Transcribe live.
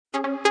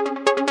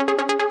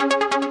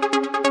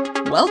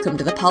Welcome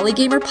to the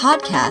Polygamer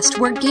Podcast,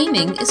 where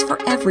gaming is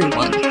for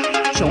everyone.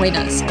 Join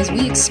us as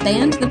we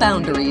expand the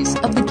boundaries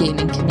of the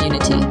gaming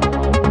community.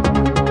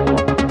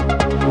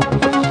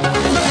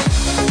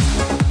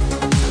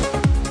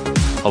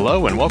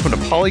 Hello and welcome to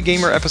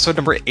Polygamer episode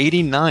number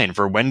 89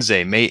 for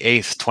Wednesday, May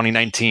 8th,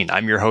 2019.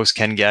 I'm your host,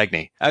 Ken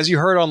Gagne. As you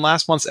heard on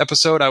last month's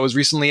episode, I was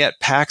recently at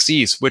PAX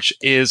East, which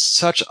is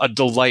such a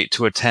delight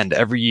to attend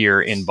every year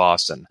in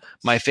Boston.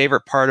 My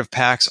favorite part of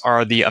PAX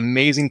are the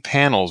amazing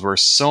panels where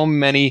so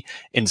many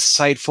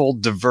insightful,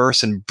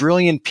 diverse, and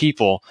brilliant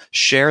people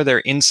share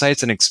their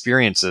insights and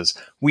experiences.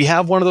 We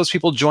have one of those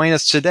people join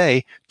us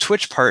today,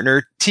 Twitch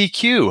partner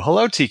TQ.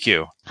 Hello,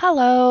 TQ.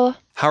 Hello.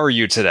 How are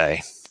you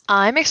today?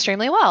 I'm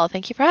extremely well.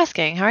 Thank you for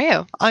asking. How are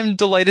you? I'm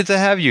delighted to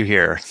have you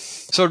here.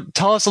 So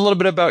tell us a little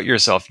bit about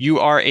yourself. You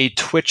are a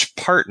Twitch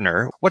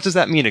partner. What does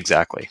that mean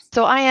exactly?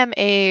 So I am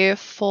a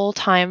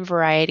full-time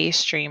variety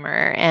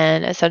streamer,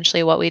 and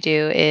essentially what we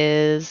do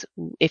is,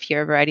 if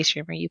you're a variety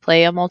streamer, you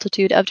play a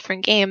multitude of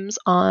different games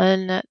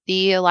on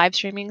the live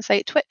streaming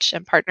site Twitch,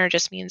 and partner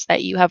just means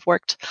that you have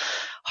worked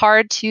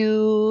hard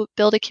to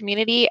build a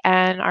community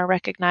and are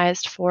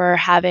recognized for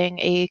having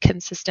a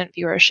consistent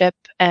viewership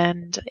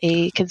and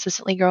a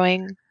consistently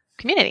growing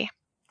community.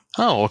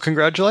 Oh, well,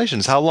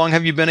 congratulations. How long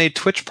have you been a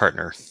Twitch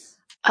partner?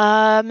 So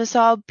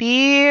I'll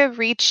be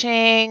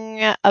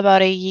reaching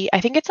about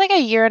I think it's like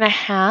a year and a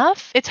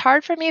half. It's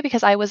hard for me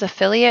because I was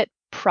affiliate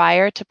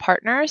prior to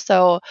partner.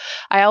 So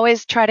I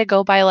always try to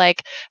go by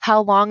like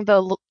how long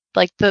the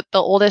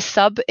oldest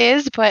sub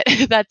is, but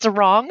that's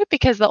wrong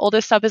because the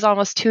oldest sub is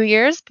almost 2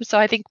 years. So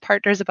I think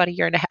partner is about a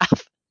year and a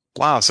half.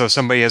 Wow. So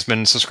somebody has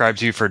been subscribed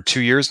to you for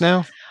 2 years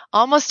now?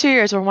 Almost 2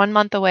 years. We're 1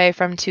 month away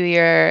from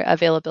 2-year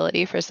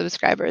availability for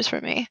subscribers for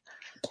me.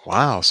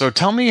 Wow. So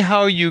tell me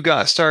how you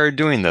got started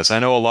doing this. I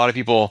know a lot of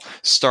people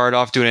start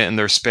off doing it in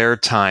their spare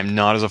time,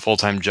 not as a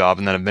full-time job,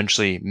 and then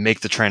eventually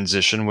make the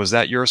transition. Was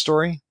that your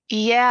story?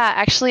 Yeah,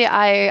 actually,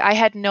 I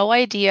had no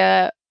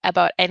idea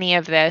about any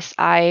of this.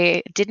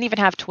 I didn't even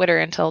have Twitter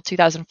until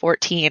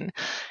 2014.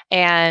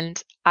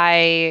 And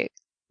I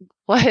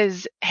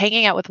was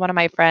hanging out with one of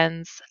my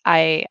friends.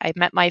 I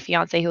met my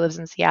fiance who lives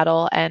in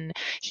Seattle, and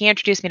he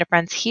introduced me to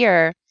friends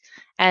here.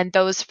 And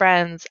those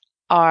friends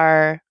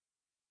are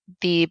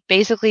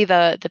basically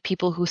the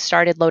people who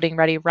started Loading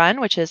Ready Run,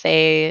 which is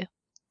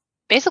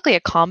basically a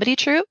comedy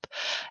troupe.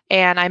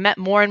 And I met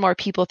more and more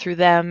people through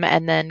them,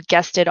 and then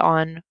guested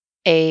on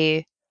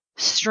a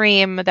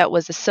stream that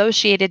was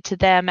associated to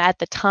them at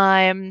the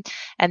time.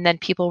 And then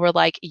people were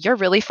like, "You're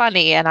really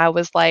funny." And I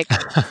was like,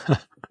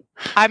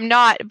 I'm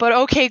not, but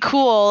okay,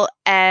 cool.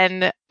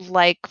 And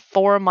like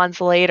 4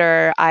 months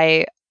later,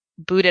 I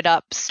booted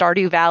up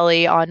Stardew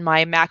Valley on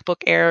my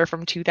MacBook Air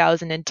from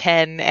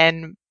 2010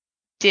 and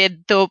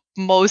did the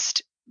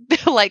most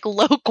like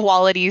low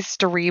quality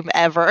stream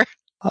ever.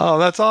 Oh,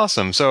 that's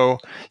awesome. So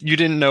you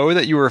didn't know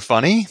that you were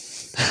funny?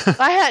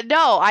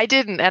 I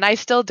didn't, and I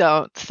still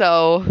don't.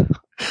 So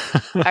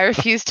I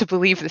refuse to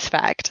believe this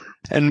fact.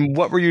 And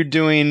what were you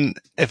doing,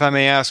 if I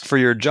may ask, for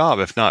your job,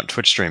 if not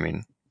Twitch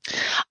streaming?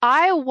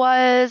 I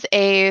was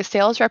a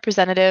sales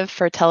representative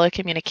for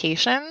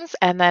telecommunications,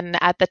 and then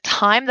at the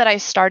time that I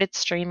started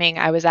streaming,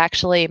 I was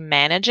actually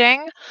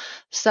managing.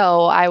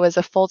 So I was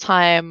a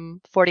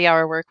full-time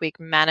 40-hour workweek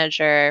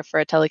manager for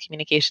a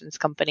telecommunications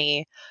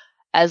company,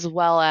 as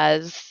well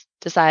as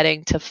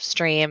deciding to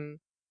stream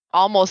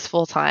almost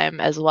full-time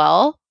as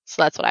well.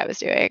 So that's what I was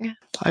doing.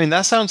 I mean,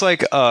 that sounds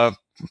like a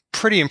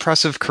pretty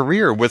impressive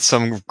career with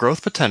some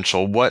growth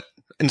potential. What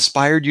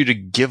inspired you to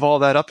give all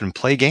that up and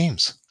play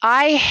games?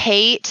 I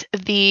hate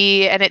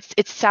and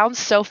it sounds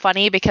so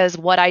funny because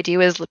what I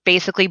do is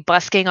basically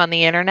busking on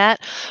the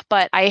internet,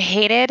 but I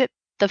hated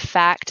the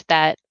fact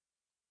that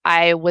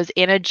I was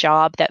in a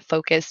job that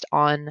focused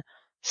on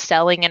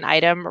selling an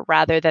item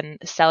rather than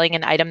selling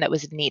an item that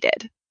was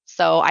needed.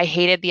 So I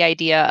hated the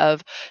idea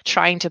of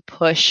trying to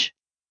push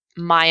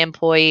my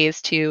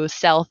employees to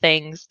sell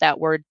things that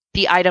were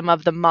the item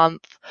of the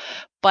month,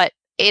 but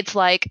it's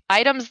like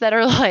items that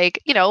are like,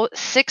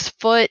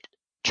 6-foot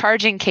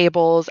charging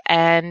cables,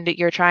 and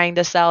you're trying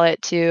to sell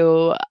it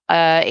to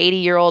a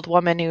 80-year-old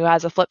woman who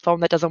has a flip phone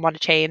that doesn't want to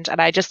change.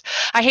 And I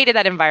hated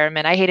that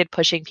environment. I hated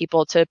pushing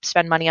people to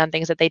spend money on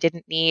things that they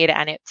didn't need,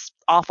 and it's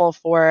awful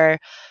for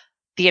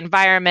the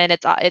environment.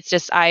 It's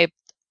just I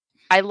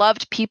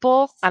loved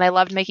people and I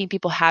loved making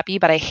people happy,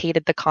 but I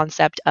hated the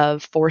concept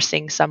of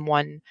forcing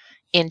someone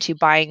into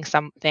buying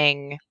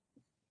something.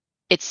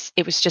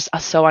 It was just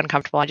so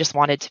uncomfortable. I just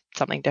wanted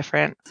something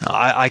different.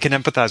 I can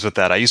empathize with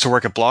that. I used to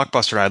work at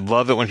Blockbuster, and I'd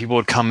love it when people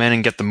would come in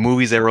and get the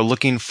movies they were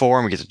looking for,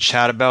 and we get to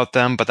chat about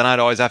them. But then I'd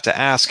always have to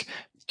ask,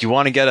 do you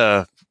want to get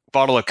a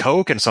bottle of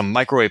Coke and some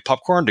microwave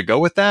popcorn to go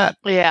with that?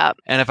 Yeah.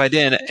 And if I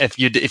didn't, if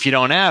you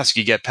don't ask,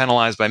 you get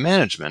penalized by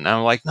management. And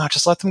I'm like, no,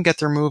 just let them get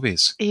their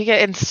movies. You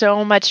get in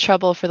so much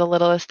trouble for the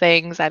littlest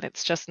things, and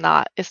it's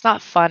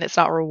not fun. It's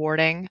not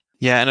rewarding.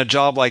 Yeah, and a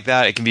job like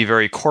that, it can be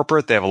very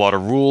corporate. They have a lot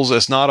of rules.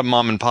 It's not a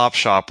mom and pop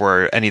shop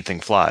where anything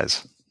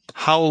flies.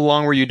 How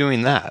long were you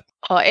doing that?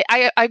 Oh,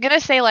 I'm going to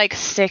say like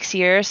 6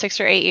 years, 6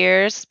 or 8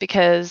 years,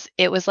 because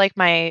it was like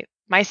my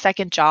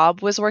second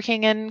job was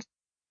working in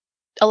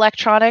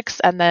electronics,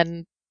 and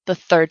then the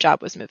third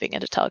job was moving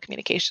into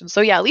telecommunications.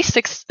 So yeah, at least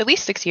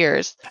 6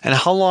 years. And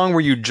how long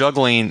were you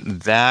juggling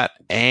that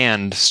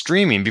and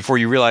streaming before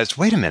you realized,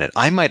 wait a minute,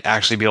 I might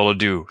actually be able to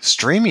do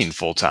streaming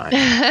full time?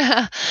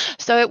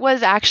 So it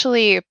was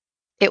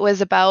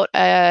about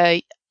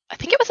I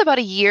think it was about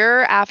a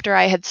year after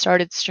I had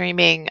started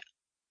streaming,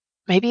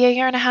 maybe a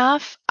year and a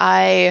half.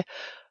 I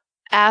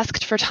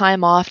asked for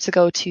time off to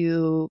go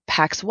to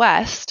PAX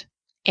West,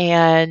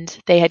 and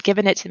they had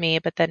given it to me,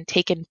 but then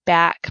taken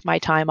back my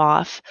time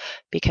off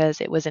because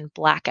it was in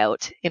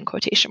blackout, in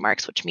quotation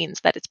marks, which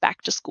means that it's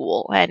back to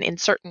school. And in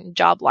certain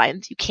job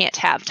lines, you can't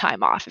have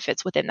time off if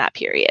it's within that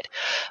period.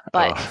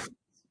 But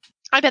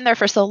I'd been there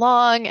for so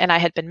long, and I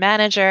had been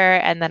manager,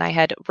 and then I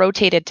had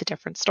rotated to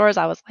different stores.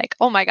 I was like,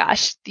 oh my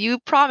gosh, you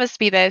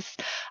promised me this.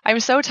 I'm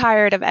so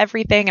tired of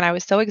everything, and I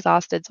was so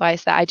exhausted. So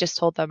I just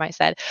told them, I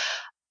said,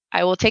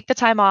 I will take the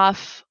time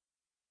off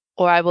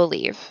or I will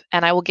leave,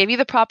 and I will give you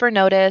the proper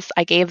notice.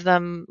 I gave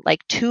them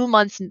like 2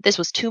 months. This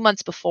was 2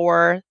 months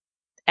before,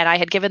 and I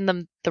had given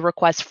them the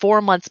request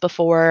 4 months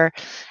before.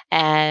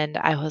 And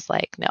I was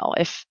like, no,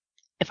 if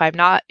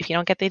you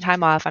don't get the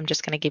time off, I'm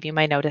just going to give you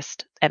my notice,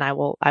 and I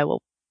will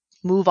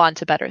move on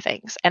to better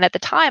things. And at the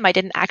time, I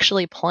didn't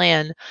actually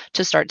plan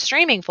to start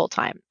streaming full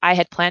time. I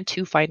had planned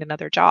to find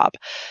another job.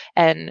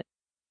 And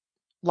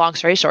long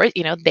story short,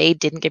 they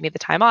didn't give me the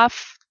time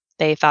off.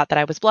 They thought that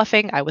I was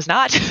bluffing. I was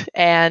not.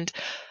 And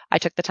I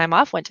took the time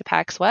off, went to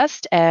PAX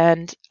West,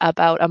 and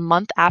about a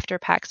month after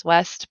PAX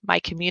West, my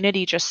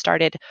community just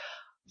started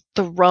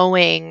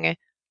throwing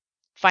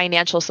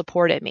financial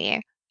support at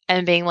me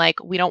and being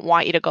like, we don't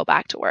want you to go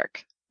back to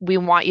work. We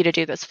want you to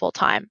do this full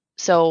time.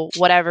 So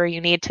whatever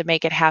you need to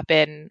make it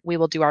happen, we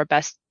will do our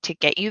best to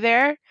get you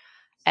there.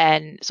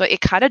 And so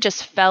it kind of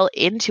just fell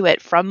into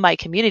it from my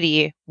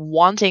community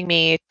wanting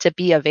me to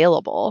be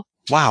available.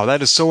 Wow,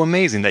 that is so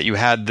amazing that you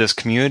had this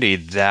community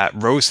that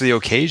rose to the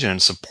occasion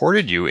and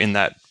supported you in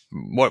that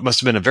what must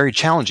have been a very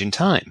challenging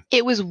time.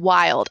 It was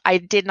wild. I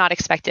did not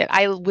expect it.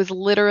 I was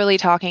literally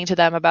talking to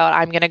them about,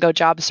 I'm going to go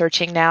job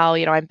searching now.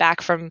 I'm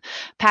back from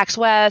PAX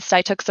West.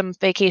 I took some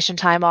vacation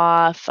time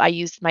off. I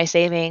used my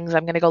savings.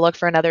 I'm going to go look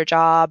for another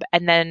job.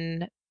 And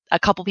then a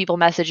couple people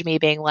messaged me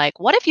being like,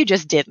 what if you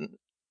just didn't?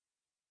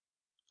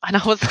 And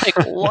I was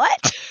like,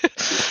 what?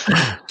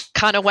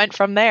 Kind of went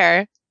from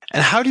there.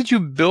 And how did you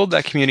build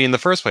that community in the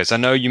first place? I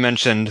know you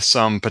mentioned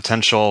some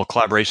potential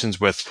collaborations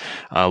with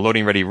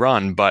Loading Ready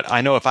Run, but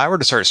I know if I were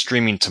to start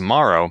streaming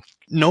tomorrow,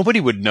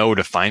 nobody would know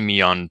to find me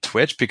on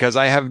Twitch because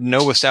I have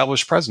no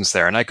established presence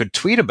there. And I could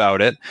tweet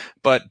about it,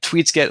 but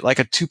tweets get like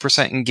a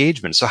 2%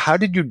 engagement. So how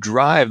did you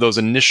drive those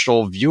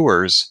initial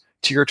viewers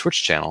to your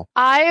Twitch channel?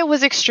 I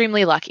was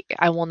extremely lucky.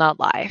 I will not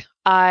lie.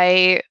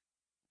 I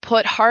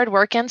put hard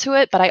work into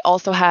it, but I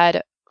also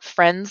had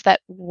friends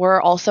that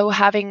were also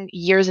having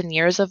years and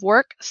years of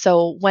work.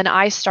 So when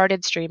I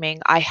started streaming,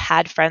 I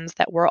had friends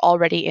that were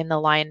already in the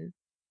line,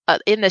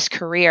 in this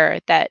career,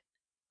 that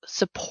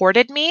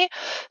supported me.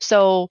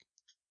 So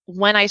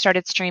when I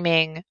started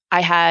streaming,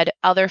 I had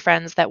other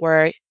friends that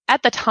were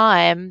at the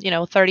time,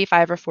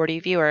 35 or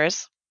 40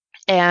 viewers,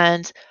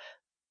 and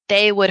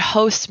they would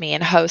host me.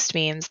 And host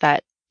means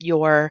that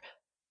your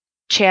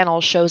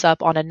channel shows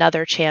up on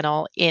another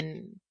channel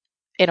in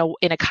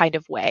a kind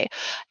of way.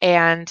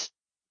 And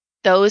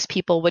those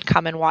people would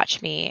come and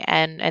watch me,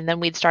 and then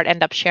we'd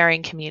end up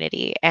sharing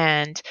community.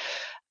 And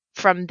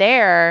from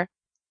there,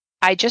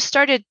 I just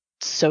started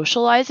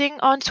socializing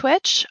on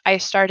Twitch. I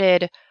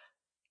started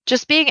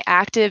just being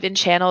active in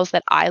channels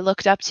that I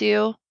looked up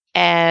to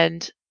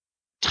and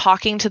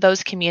talking to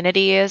those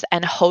communities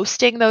and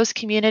hosting those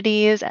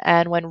communities.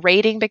 And when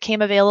rating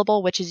became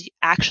available, which is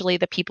actually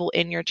the people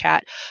in your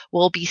chat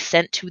will be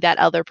sent to that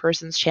other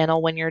person's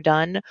channel when you're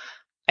done,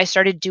 I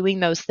started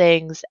doing those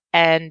things,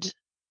 and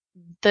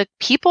the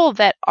people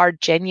that are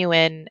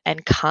genuine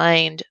and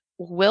kind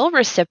will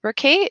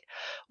reciprocate,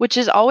 which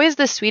is always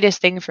the sweetest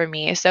thing for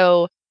me.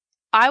 So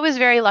I was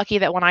very lucky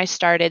that when I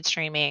started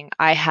streaming,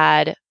 I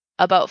had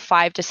about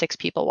 5 to 6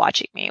 people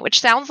watching me, which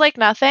sounds like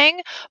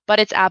nothing, but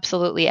it's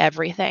absolutely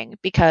everything,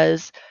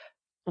 because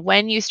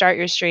when you start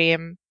your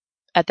stream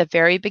at the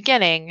very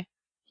beginning,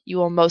 you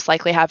will most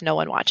likely have no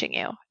one watching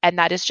you. And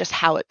that is just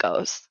how it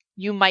goes.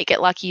 You might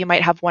get lucky. You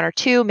might have 1 or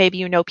 2. Maybe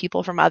you know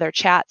people from other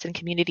chats and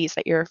communities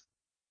that you're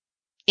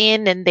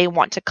in and they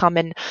want to come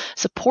and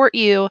support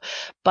you,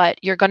 but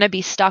you're going to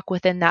be stuck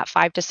within that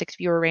 5 to 6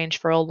 viewer range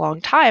for a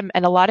long time.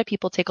 And a lot of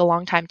people take a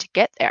long time to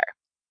get there.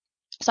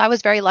 So I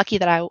was very lucky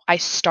that I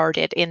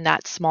started in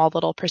that small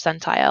little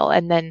percentile.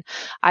 And then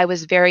I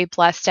was very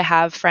blessed to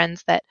have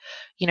friends that,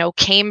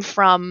 came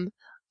from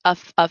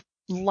a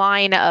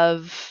line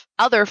of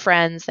other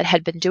friends that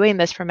had been doing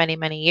this for many,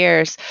 many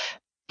years.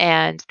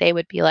 And they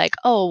would be like,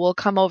 oh, we'll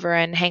come over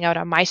and hang out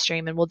on my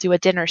stream and we'll do a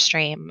dinner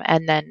stream.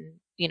 And then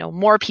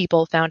more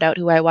people found out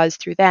who I was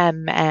through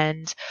them.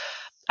 And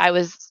I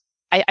was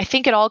I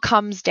think it all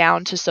comes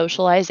down to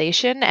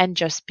socialization and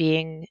just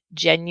being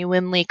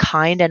genuinely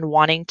kind and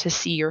wanting to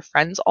see your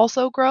friends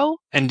also grow.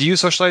 And do you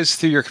socialize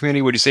through your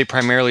community, would you say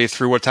primarily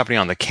through what's happening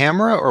on the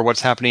camera or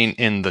what's happening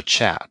in the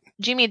chat?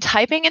 Do you mean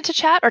typing into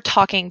chat or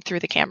talking through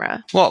the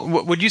camera? Well,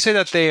 would you say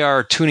that they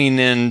are tuning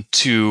in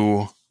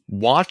to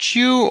watch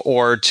you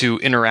or to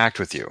interact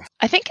with you?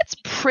 I think it's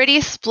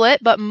pretty split,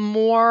 but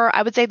more,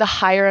 I would say the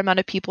higher amount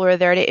of people are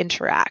there to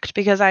interact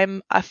because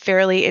I'm a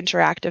fairly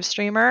interactive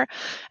streamer.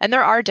 And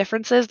there are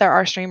differences. There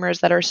are streamers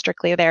that are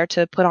strictly there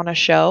to put on a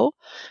show,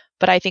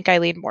 but I think I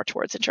lean more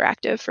towards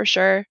interactive for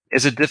sure.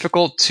 Is it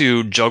difficult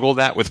to juggle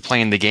that with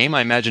playing the game?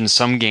 I imagine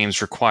some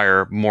games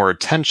require more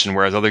attention,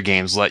 whereas other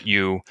games let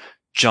you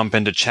jump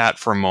into chat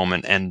for a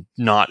moment and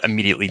not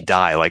immediately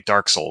die, like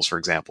Dark Souls, for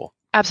example.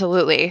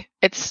 Absolutely.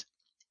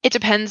 It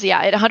depends.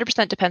 Yeah, it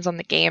 100% depends on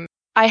the game.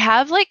 I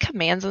have like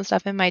commands and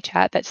stuff in my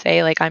chat that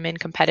say like I'm in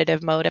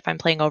competitive mode if I'm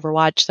playing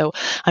Overwatch. So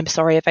I'm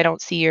sorry if I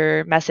don't see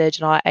your message.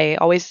 And I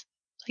always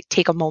like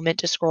take a moment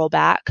to scroll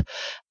back.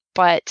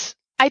 But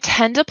I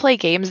tend to play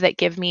games that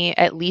give me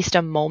at least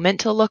a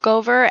moment to look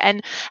over.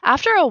 And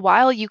after a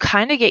while, you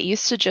kind of get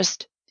used to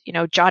just,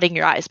 jotting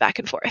your eyes back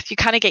and forth. You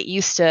kind of get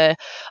used to,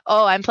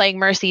 oh, I'm playing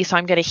Mercy, so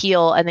I'm going to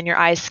heal. And then your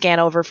eyes scan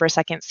over for a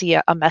second, see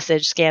a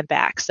message, scan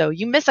back. So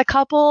you miss a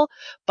couple,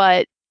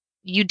 but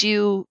you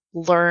do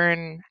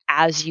learn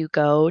as you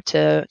go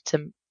to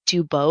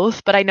do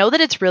both. But I know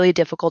that it's really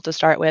difficult to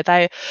start with.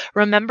 I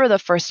remember the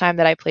first time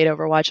that I played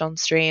Overwatch on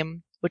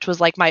stream, which was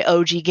like my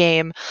OG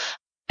game,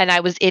 and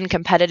I was in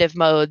competitive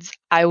modes,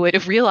 I would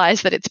have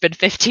realized that it's been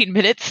 15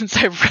 minutes since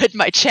I've read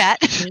my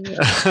chat.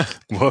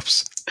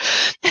 Whoops.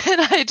 And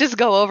I just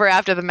go over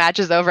after the match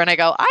is over and I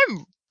go,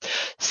 I'm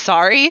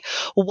sorry,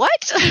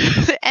 what?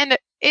 And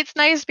it's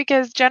nice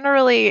because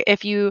generally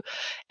if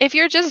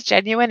you're just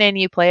genuine and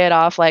you play it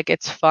off like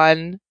it's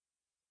fun,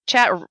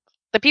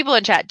 the people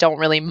in chat don't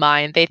really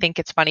mind. They think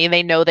it's funny.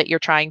 They know that you're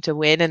trying to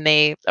win and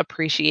they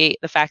appreciate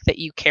the fact that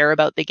you care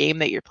about the game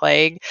that you're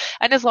playing.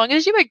 And as long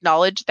as you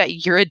acknowledge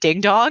that you're a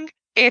ding dong,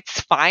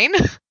 it's fine.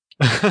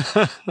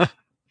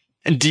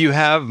 And do you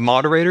have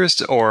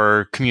moderators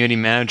or community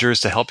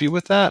managers to help you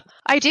with that?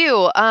 I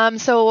do.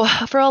 So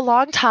for a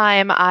long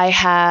time, I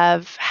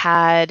have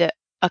had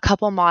a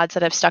couple mods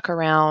that have stuck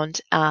around,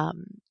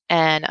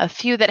 and a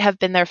few that have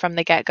been there from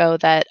the get-go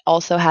that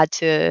also had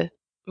to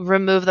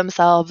remove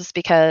themselves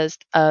because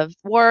of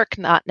work,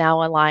 not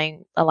now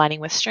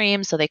aligning with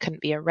stream, so they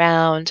couldn't be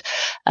around.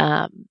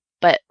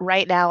 But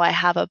right now I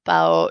have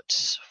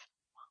about,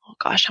 oh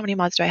gosh, how many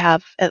mods do I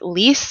have? At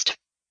least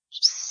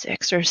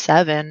 6 or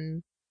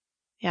 7.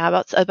 Yeah,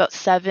 about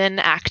 7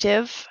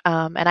 active.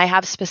 And I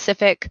have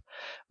specific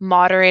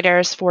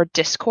moderators for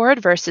Discord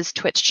versus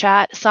Twitch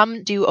chat.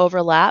 Some do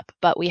overlap,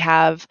 but we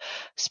have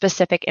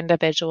specific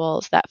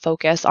individuals that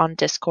focus on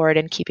Discord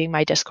and keeping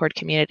my Discord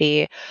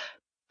community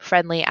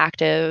friendly,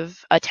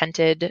 active,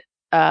 attended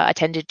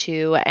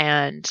to,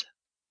 and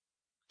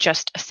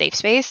just a safe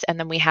space. And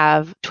then we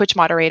have Twitch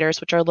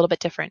moderators, which are a little bit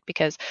different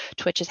because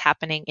Twitch is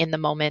happening in the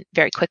moment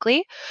very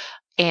quickly,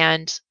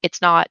 and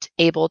it's not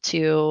able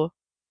to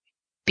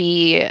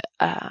be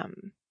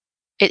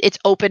it's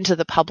open to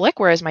the public,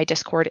 whereas my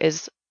Discord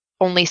is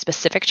only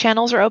specific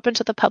channels are open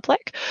to the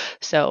public.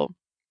 So,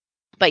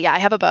 but yeah, I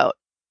have about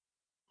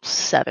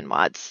 7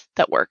 mods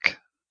that work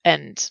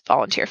and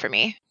volunteer for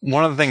me.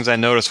 One of the things I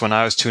noticed when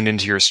I was tuned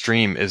into your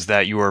stream is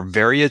that you are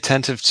very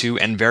attentive to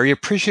and very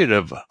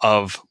appreciative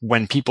of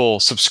when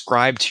people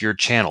subscribe to your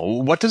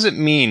channel. What does it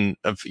mean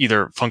of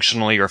either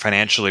functionally or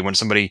financially when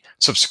somebody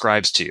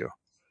subscribes to you?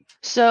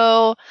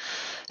 So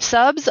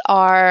subs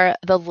are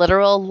the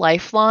literal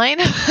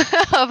lifeline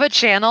of a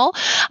channel.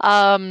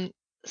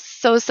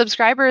 So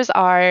subscribers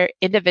are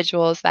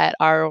individuals that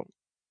are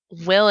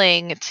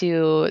willing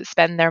to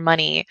spend their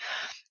money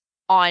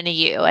on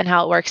you. And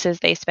how it works is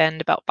they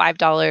spend about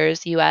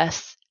 $5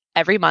 US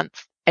every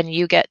month, and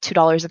you get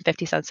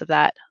 $2.50 of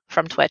that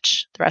from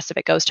Twitch. The rest of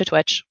it goes to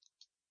Twitch.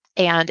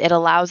 And it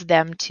allows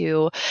them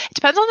to, it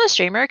depends on the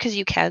streamer because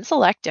you can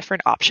select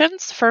different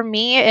options. For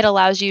me, it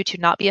allows you to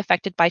not be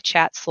affected by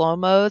chat slow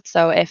mode.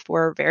 So if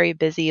we're very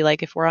busy,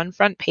 like if we're on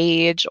front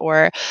page,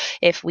 or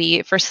if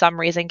we, for some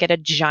reason, get a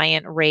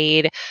giant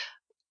raid,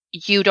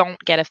 you don't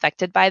get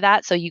affected by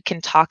that. So you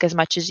can talk as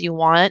much as you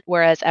want,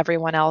 whereas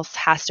everyone else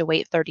has to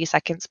wait 30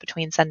 seconds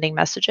between sending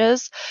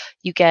messages.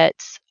 You get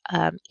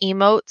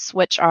emotes,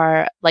 which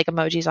are like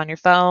emojis on your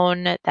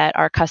phone that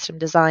are custom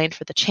designed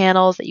for the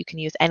channels that you can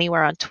use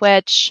anywhere on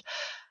Twitch.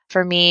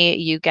 For me,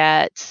 you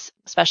get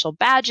special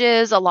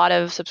badges. A lot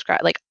of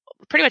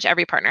pretty much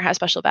every partner has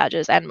special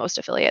badges, and most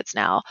affiliates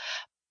now.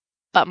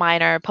 But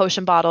mine are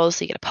potion bottles,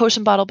 so you get a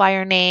potion bottle by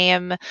your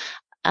name.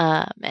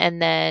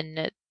 And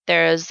then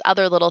there's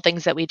other little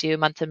things that we do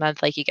month to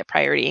month, like you get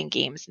priority in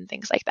games and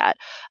things like that.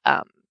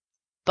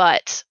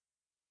 But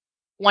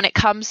when it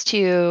comes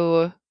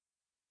to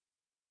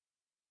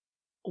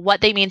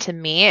what they mean to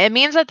me, it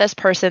means that this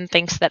person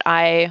thinks that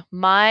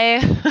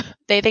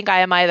they think I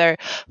am either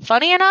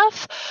funny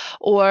enough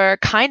or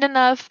kind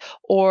enough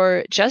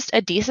or just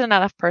a decent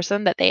enough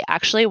person that they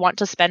actually want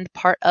to spend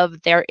part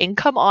of their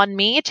income on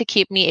me to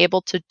keep me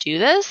able to do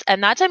this.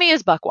 And that to me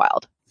is buck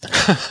wild.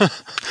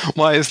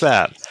 Why is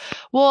that?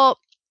 Well,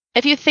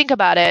 if you think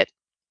about it,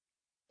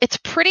 it's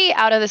pretty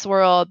out of this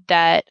world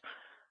that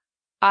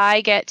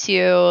I get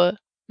to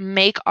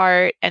make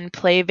art and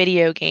play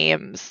video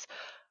games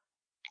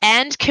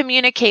and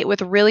communicate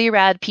with really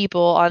rad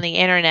people on the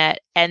internet,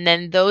 and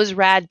then those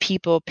rad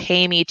people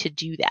pay me to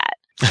do that.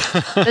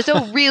 That's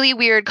a really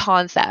weird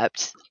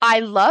concept. I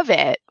love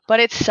it, but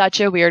it's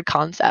such a weird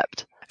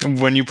concept.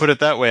 When you put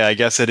it that way, I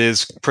guess it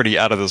is pretty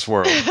out of this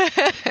world.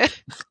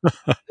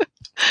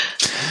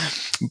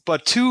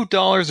 But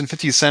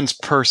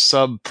 $2.50 per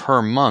sub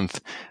per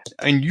month,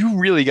 and you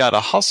really got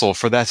to hustle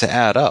for that to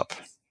add up.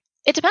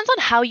 It depends on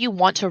how you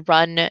want to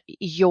run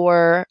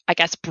your, I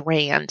guess,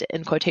 brand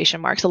in quotation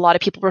marks. A lot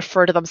of people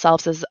refer to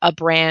themselves as a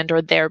brand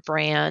or their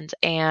brand,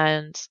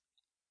 and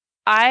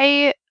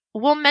I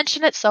will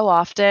mention it so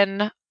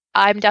often.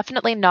 I'm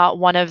definitely not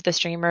one of the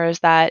streamers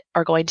that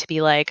are going to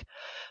be like,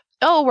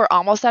 oh, we're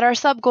almost at our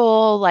sub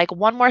goal, like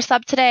one more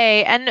sub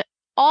today. And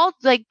all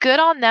like good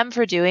on them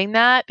for doing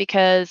that,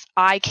 because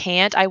I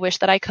can't. I wish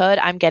that I could.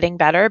 I'm getting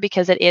better,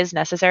 because it is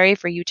necessary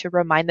for you to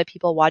remind the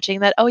people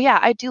watching that, oh yeah,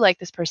 I do like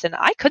this person.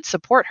 I could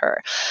support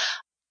her.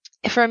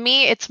 For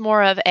me, it's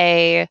more of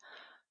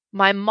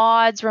my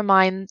mods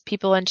remind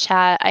people in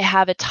chat. I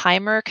have a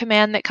timer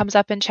command that comes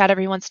up in chat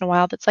every once in a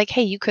while that's like,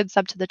 hey, you could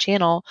sub to the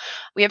channel.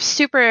 We have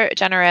super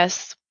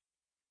generous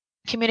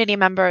community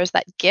members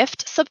that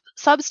gift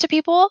subs to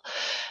people.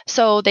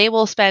 So they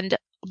will spend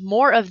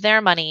more of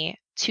their money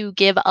to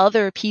give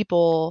other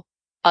people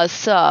a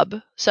sub.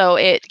 So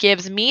it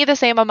gives me the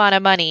same amount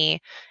of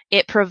money.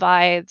 It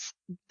provides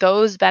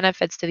those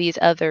benefits to these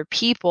other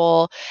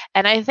people.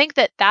 And I think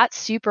that that's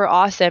super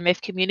awesome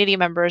if community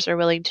members are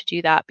willing to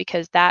do that,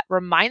 because that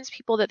reminds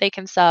people that they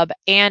can sub,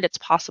 and it's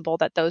possible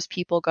that those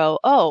people go,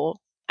 oh,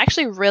 I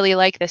actually really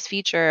like this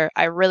feature.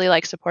 I really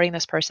like supporting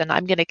this person.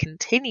 I'm going to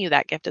continue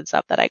that gifted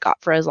sub that I got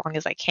for as long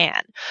as I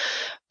can.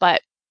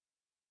 But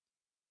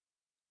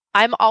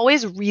I'm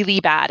always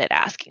really bad at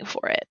asking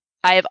for it.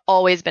 I have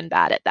always been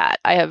bad at that.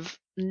 I have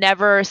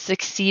never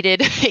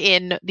succeeded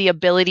in the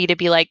ability to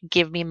be like,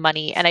 give me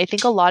money. And I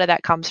think a lot of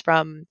that comes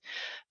from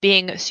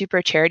being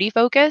super charity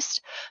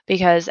focused,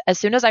 because as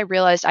soon as I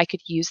realized I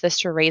could use this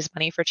to raise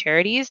money for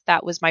charities,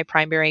 that was my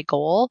primary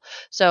goal.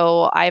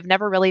 So I've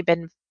never really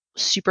been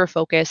super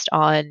focused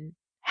on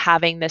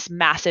having this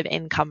massive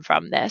income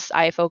from this.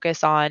 I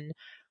focus on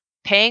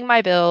paying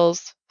my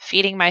bills,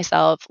 feeding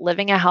myself,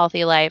 living a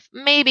healthy life,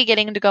 maybe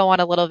getting to go on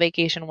a little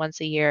vacation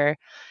once a year.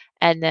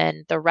 And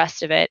then the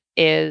rest of it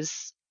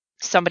is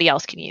somebody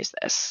else can use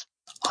this.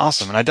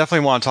 Awesome. And I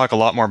definitely want to talk a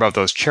lot more about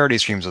those charity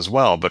streams as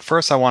well. But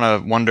first, I want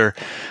to wonder,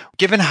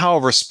 given how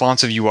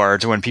responsive you are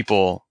to when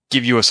people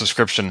give you a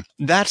subscription,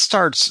 that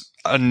starts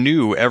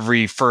anew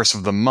every first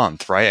of the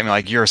month, right? I mean,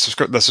 like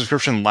the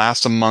subscription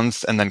lasts a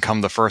month, and then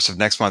come the first of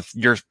next month,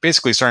 you're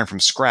basically starting from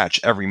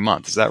scratch every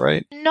month. Is that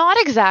right? Not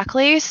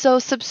exactly. So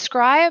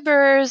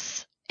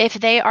subscribers, if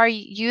they are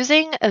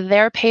using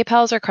their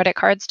PayPals or credit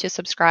cards to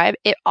subscribe,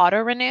 it auto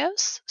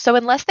renews. So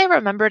unless they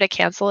remember to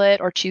cancel it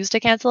or choose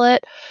to cancel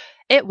it,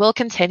 it will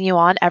continue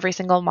on every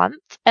single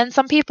month. And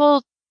some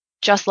people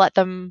just let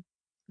them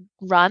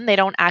run. They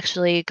don't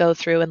actually go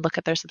through and look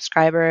at their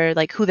subscriber,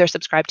 like who they're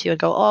subscribed to, and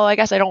go, oh, I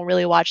guess I don't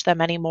really watch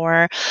them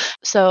anymore.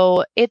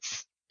 So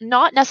it's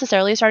not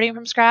necessarily starting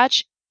from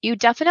scratch. You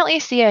definitely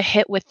see a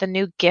hit with the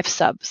new gift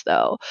subs,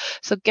 though.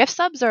 So gift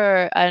subs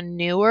are a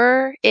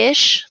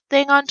newer-ish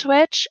thing on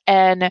Twitch,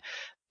 and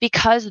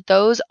because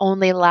those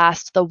only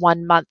last the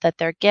 1 month that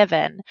they're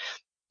given,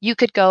 you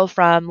could go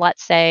from,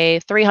 let's say,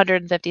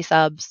 350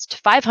 subs to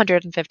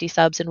 550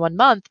 subs in 1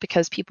 month,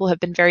 because people have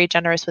been very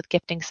generous with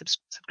gifting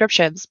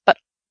subscriptions. But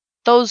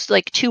those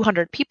like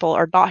 200 people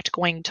are not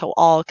going to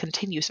all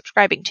continue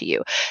subscribing to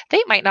you.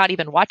 They might not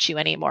even watch you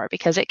anymore,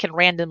 because it can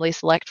randomly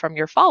select from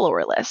your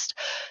follower list.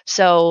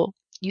 So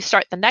you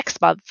start the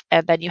next month,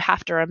 and then you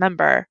have to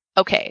remember,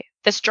 okay,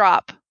 this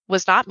drop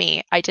was not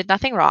me. I did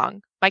nothing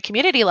wrong. My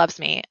community loves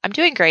me. I'm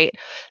doing great.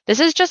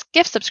 This is just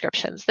gift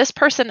subscriptions. This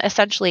person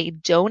essentially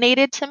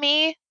donated to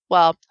me.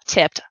 Well,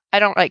 tipped. I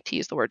don't like to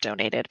use the word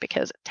donated,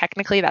 because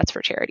technically that's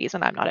for charities,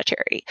 and I'm not a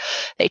charity.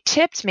 They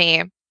tipped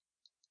me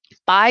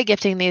by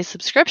gifting these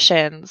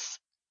subscriptions.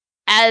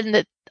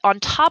 And on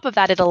top of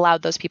that, it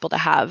allowed those people to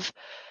have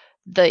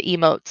the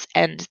emotes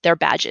and their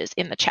badges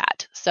in the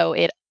chat. So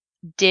it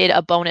did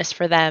a bonus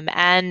for them,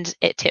 and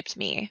it tipped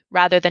me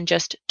rather than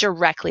just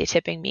directly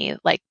tipping me,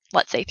 like,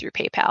 let's say through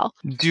PayPal.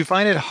 Do you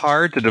find it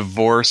hard to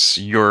divorce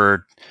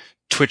your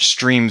Twitch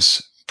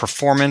stream's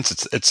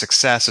performance, its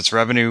success, its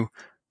revenue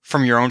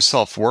from your own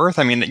self-worth?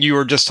 I mean, you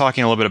were just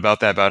talking a little bit about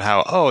that, about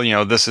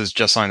how, this is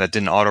just something that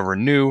didn't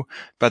auto-renew.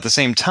 But at the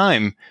same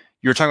time,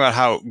 you were talking about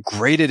how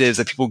great it is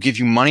that people give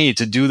you money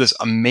to do this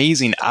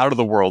amazing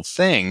out-of-the-world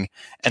thing,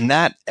 and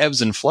that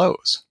ebbs and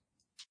flows.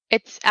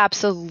 It's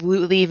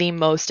absolutely the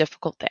most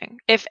difficult thing.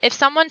 If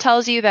someone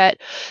tells you that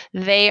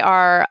they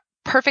are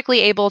perfectly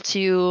able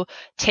to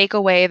take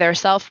away their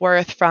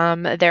self-worth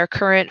from their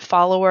current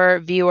follower,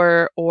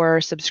 viewer,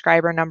 or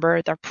subscriber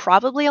number, they're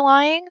probably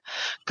lying.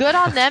 Good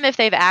on them if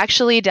they've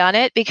actually done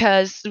it,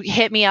 because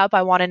hit me up,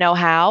 I want to know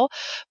how.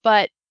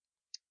 But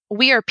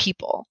we are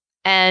people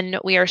and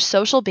we are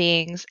social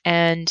beings,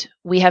 and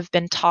we have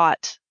been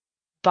taught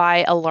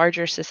by a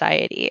larger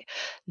society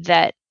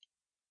that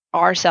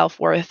our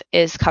self-worth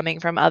is coming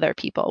from other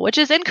people, which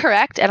is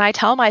incorrect. And I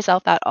tell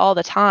myself that all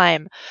the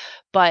time,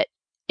 but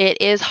it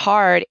is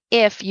hard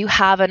if you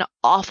have an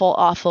awful,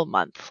 awful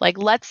month. Like,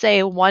 let's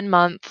say 1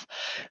 month,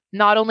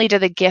 not only do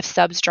the gift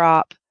subs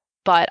drop,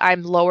 but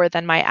I'm lower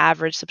than my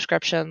average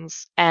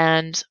subscriptions,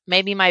 and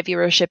maybe my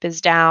viewership is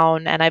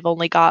down and I've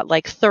only got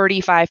like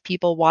 35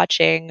 people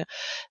watching.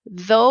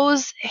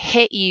 Those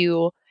hit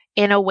you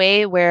in a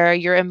way where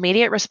your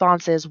immediate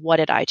response is, what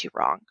did I do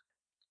wrong?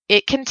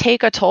 It can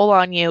take a toll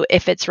on you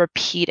if it's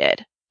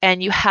repeated.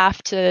 And you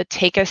have to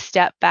take a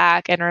step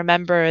back and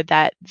remember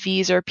that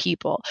these are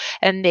people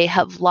and they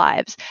have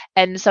lives,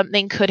 and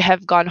something could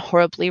have gone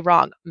horribly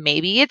wrong.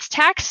 Maybe it's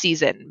tax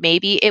season.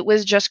 Maybe it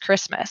was just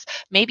Christmas.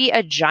 Maybe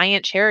a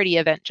giant charity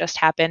event just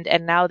happened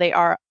and now they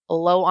are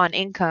low on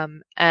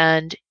income,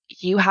 and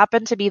you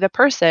happen to be the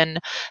person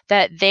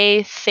that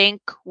they think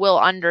will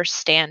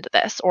understand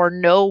this or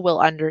know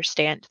will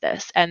understand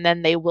this, and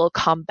then they will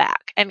come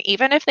back. And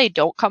even if they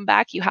don't come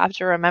back, you have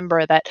to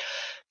remember that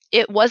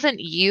it wasn't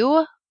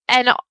you.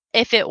 And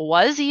if it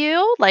was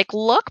you, like,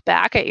 look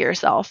back at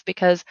yourself,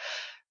 because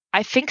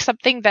I think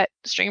something that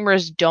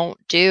streamers don't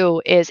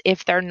do is,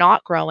 if they're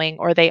not growing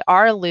or they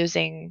are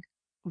losing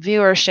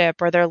viewership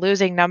or they're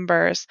losing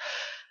numbers,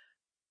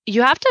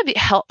 you have to be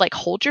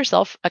hold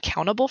yourself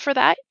accountable for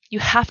that. You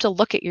have to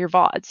look at your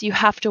VODs. You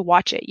have to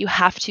watch it. You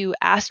have to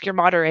ask your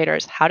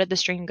moderators, how did the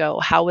stream go?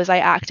 How was I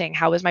acting?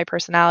 How was my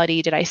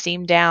personality? Did I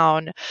seem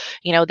down?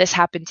 This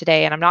happened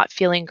today and I'm not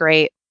feeling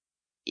great.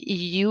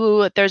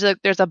 There's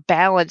a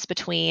balance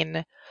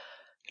between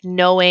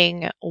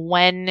knowing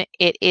when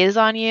it is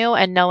on you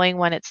and knowing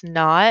when it's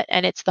not,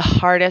 and it's the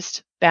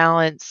hardest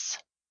balance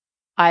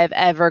I've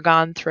ever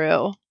gone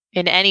through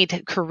in any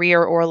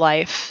career or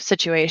life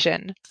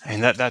situation.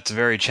 And that's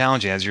very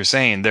challenging. As you're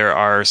saying, there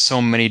are so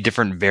many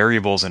different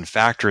variables and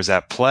factors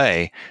at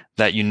play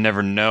that you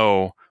never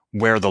know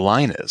where the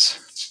line is.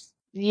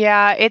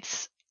 Yeah,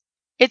 it's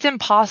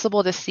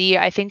impossible to see.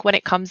 I think when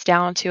it comes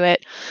down to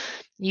it,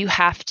 you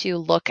have to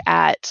look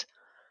at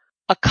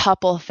a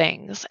couple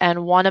things.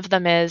 And one of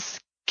them is,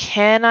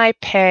 can I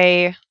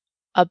pay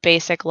a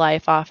basic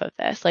life off of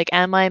this? Like,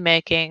 am I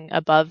making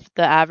above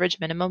the average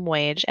minimum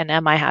wage, and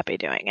am I happy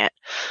doing it?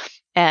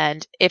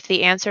 And if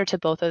the answer to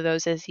both of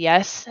those is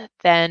yes,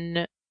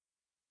 then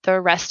the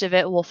rest of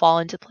it will fall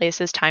into place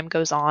as time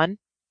goes on.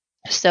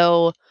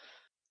 So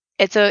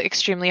it's an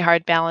extremely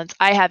hard balance.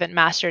 I haven't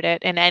mastered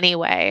it in any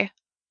way,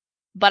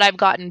 but I've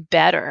gotten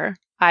better.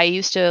 I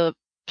used to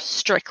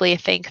strictly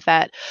think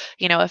that,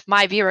 if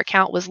my viewer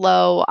count was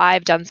low,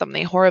 I've done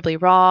something horribly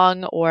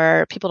wrong,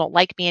 or people don't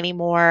like me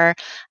anymore.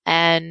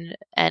 And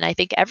I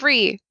think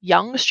every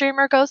young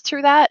streamer goes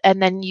through that.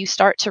 And then you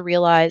start to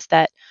realize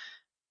that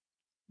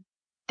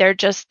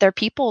they're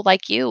people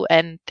like you,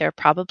 and they're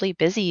probably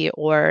busy,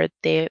 or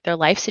their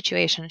life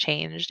situation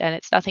changed, and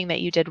it's nothing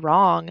that you did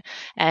wrong.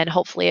 And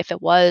hopefully, if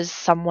it was,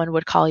 someone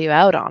would call you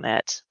out on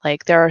it.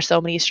 Like, there are so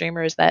many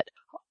streamers that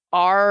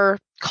are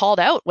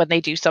called out when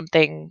they do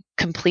something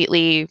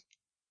completely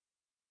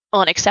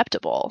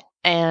unacceptable,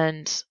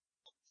 and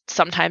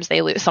sometimes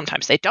they lose,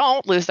 sometimes they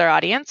don't lose their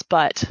audience.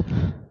 But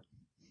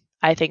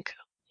I think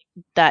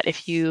that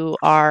if you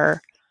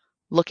are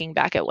looking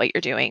back at what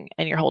you're doing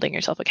and you're holding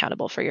yourself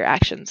accountable for your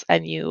actions,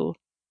 and you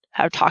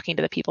are talking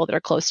to the people that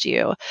are close to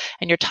you,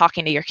 and you're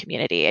talking to your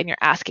community, and you're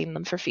asking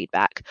them for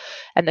feedback,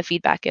 and the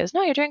feedback is,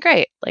 no, you're doing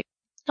great. Like,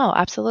 no,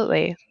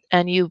 absolutely.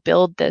 And you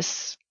build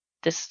this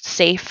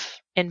safe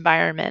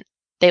environment,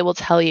 they will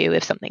tell you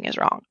if something is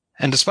wrong.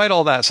 And despite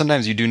all that,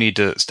 sometimes you do need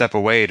to step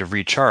away to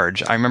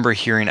recharge. I remember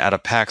hearing at a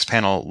PAX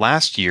panel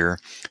last year,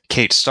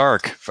 Kate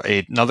Stark,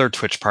 another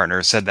Twitch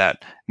partner, said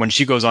that when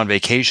she goes on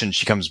vacation,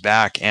 she comes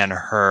back and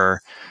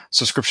her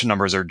subscription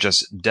numbers are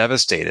just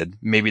devastated.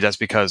 Maybe that's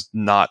because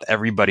not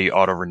everybody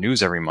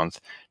auto-renews every month.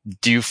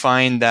 Do you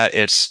find that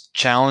it's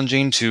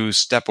challenging to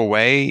step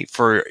away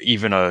for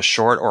even a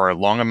short or a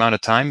long amount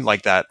of time,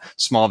 like that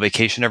small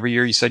vacation every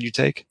year you said you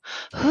take?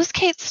 Who's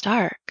Kate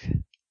Stark?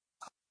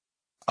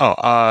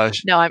 Oh,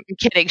 no, I'm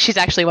kidding. She's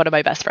actually one of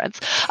my best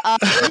friends.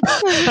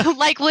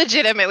 Like,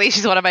 legitimately,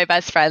 she's one of my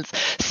best friends.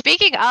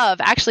 Speaking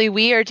of, actually,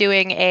 we are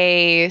doing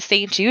a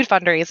St. Jude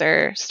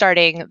fundraiser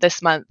starting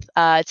this month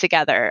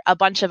together. A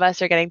bunch of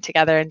us are getting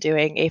together and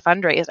doing a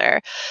fundraiser.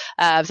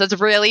 So it's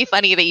really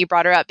funny that you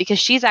brought her up,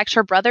 because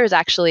her brother is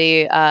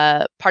actually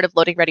part of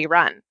Loading Ready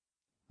Run.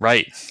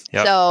 Right.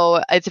 Yep.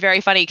 So it's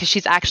very funny, because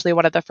she's actually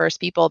one of the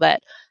first people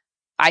that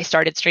I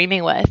started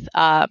streaming with,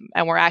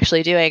 and we're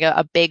actually doing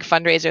a big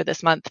fundraiser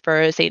this month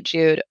for St.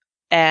 Jude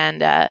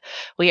and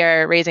we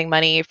are raising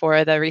money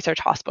for the research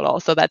hospital.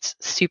 So that's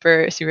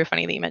super, super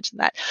funny that you mentioned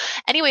that.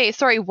 Anyway,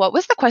 sorry, what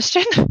was the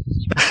question?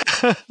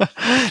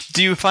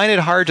 Do you find it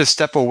hard to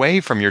step away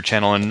from your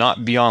channel and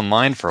not be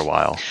online for a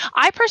while?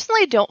 I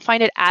personally don't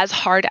find it as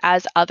hard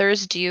as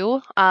others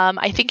do.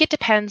 I think it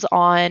depends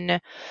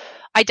on,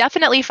 I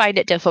definitely find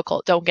it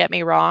difficult, don't get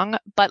me wrong,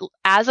 but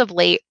as of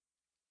late,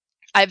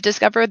 I've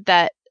discovered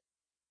that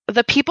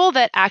the people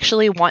that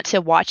actually want to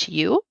watch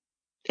you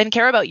and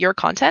care about your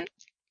content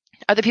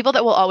are the people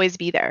that will always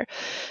be there.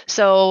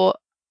 So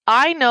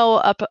I know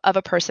of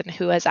a person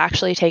who has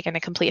actually taken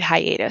a complete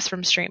hiatus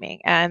from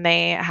streaming, and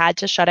they had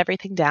to shut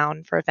everything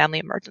down for a family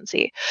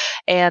emergency.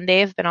 And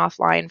they've been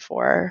offline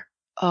for,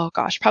 oh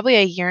gosh, probably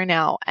a year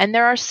now. And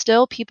there are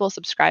still people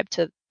subscribed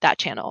to that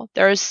channel.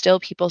 There are still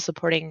people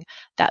supporting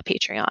that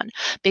Patreon,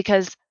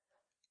 because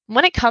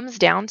when it comes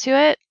down to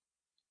it,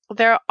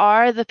 there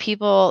are the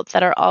people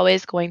that are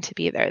always going to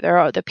be there. There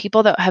are the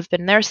people that have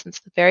been there since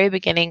the very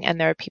beginning,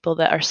 and there are people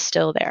that are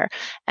still there.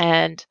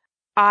 And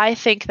I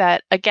think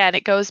that, again,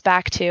 it goes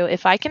back to,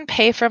 if I can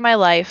pay for my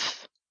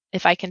life,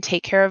 if I can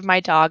take care of my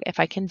dog, if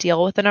I can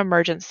deal with an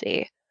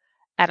emergency,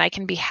 and I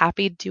can be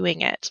happy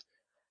doing it,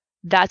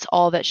 that's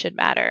all that should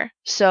matter.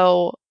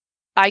 So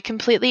I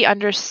completely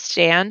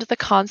understand the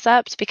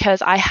concept,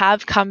 because I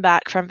have come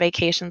back from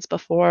vacations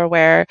before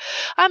where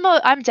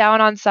I'm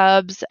down on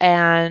subs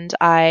and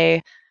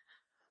I'm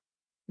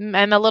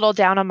a little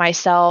down on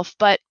myself,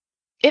 but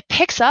it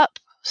picks up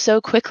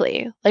so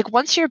quickly. Like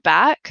once you're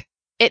back,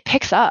 it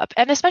picks up.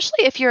 And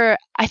especially if you're,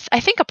 I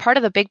think a part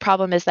of the big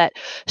problem is that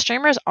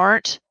streamers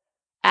aren't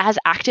as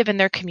active in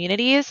their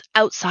communities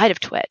outside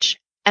of Twitch.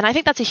 And I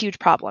think that's a huge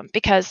problem,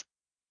 because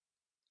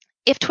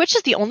if Twitch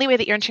is the only way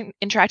that you're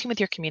interacting with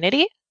your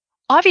community,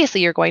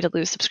 obviously you're going to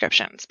lose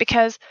subscriptions,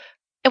 because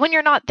when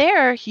you're not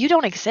there, you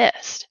don't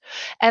exist.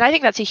 And I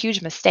think that's a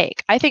huge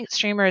mistake. I think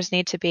streamers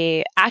need to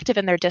be active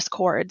in their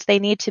Discords. They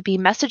need to be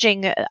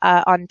messaging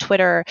on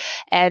Twitter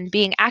and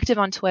being active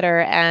on Twitter.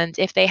 And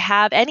if they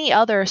have any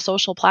other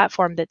social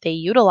platform that they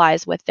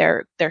utilize with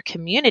their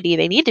community,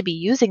 they need to be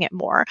using it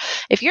more.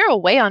 If you're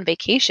away on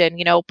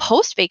vacation,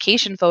 post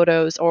vacation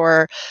photos,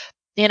 or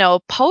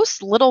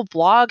post little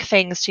blog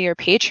things to your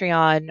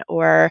Patreon,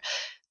 or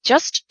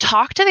just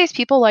talk to these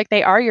people like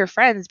they are your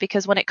friends,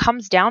 because when it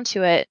comes down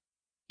to it,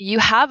 you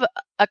have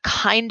a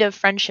kind of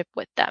friendship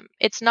with them.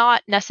 It's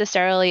not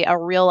necessarily a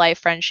real life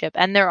friendship,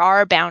 and there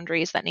are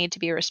boundaries that need to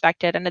be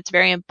respected, and it's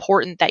very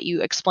important that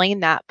you explain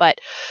that. But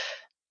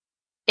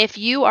if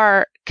you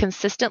are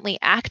consistently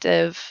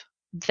active,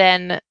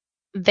 then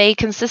they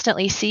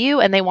consistently see you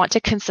and they want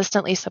to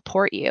consistently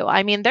support you.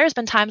 I mean, there's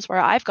been times where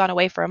I've gone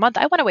away for a month.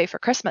 I went away for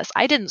Christmas.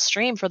 I didn't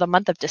stream for the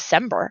month of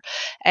December,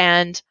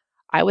 and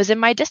I was in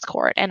my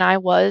Discord, and I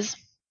was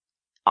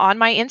on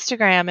my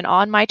Instagram and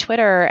on my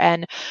Twitter,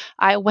 and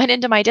I went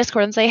into my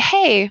Discord and say,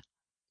 hey,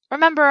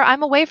 remember,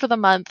 I'm away for the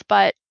month,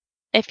 but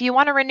if you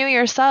want to renew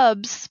your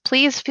subs,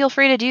 please feel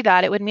free to do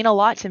that. It would mean a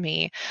lot to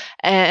me.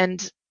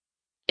 And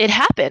it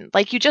happened.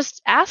 Like, you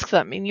just ask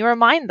them and you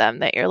remind them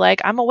that you're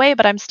like, I'm away,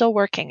 but I'm still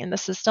working, and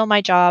this is still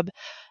my job,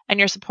 and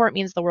your support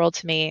means the world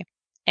to me.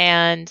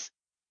 And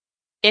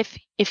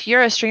if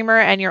you're a streamer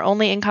and your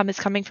only income is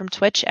coming from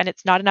Twitch and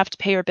it's not enough to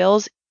pay your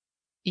bills,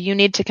 you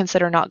need to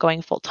consider not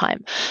going full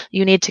time.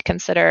 You need to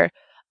consider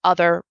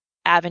other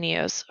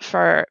avenues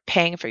for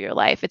paying for your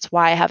life. It's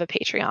why I have a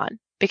Patreon,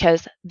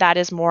 because that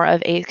is more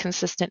of a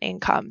consistent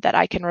income that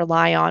I can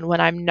rely on when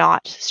I'm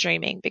not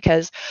streaming.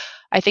 Because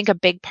I think a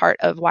big part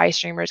of why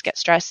streamers get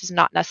stressed is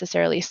not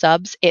necessarily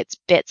subs, it's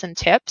bits and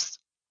tips.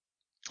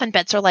 And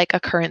bits are like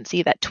a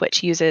currency that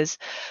Twitch uses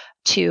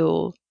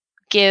to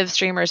give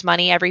streamers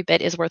money. Every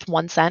bit is worth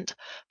 1 cent.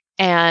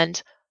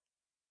 And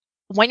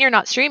when you're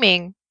not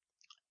streaming,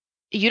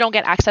 you don't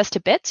get access to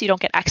bits, you don't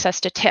get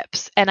access to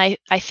tips. And I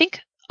think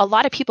a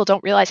lot of people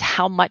don't realize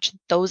how much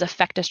those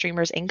affect a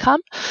streamer's income.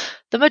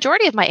 The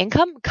majority of my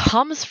income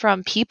comes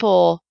from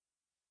people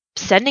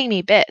sending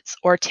me bits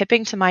or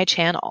tipping to my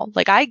channel.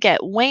 Like, I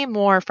get way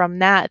more from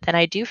that than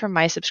I do from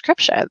my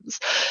subscriptions.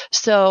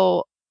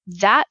 So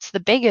that's the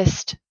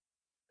biggest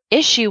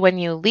issue when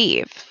you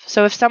leave.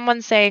 So if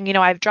someone's saying,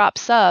 I've dropped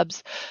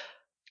subs,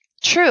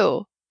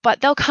 true, but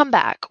they'll come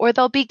back, or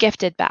they'll be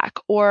gifted back,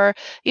 or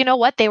you know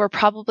what, they were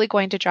probably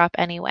going to drop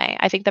anyway.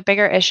 I think the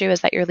bigger issue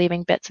is that you're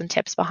leaving bits and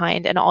tips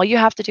behind, and all you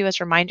have to do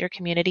is remind your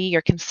community,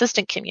 your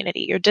consistent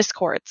community, your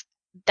Discords,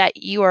 that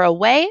you are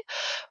away,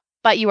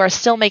 but you are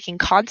still making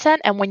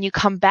content. And when you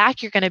come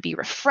back, you're going to be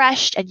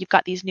refreshed, and you've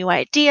got these new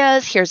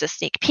ideas. Here's a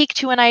sneak peek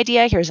to an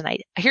idea. Here is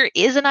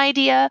an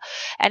idea.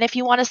 And if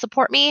you want to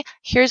support me,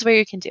 here's where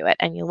you can do it.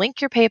 And you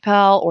link your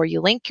PayPal, or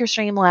you link your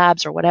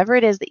Streamlabs, or whatever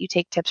it is that you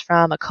take tips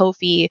from, a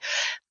Ko-fi,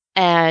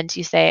 and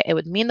you say, it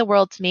would mean the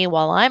world to me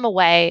while I'm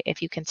away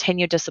if you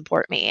continue to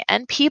support me.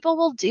 And people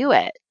will do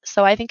it.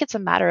 So I think it's a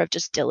matter of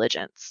just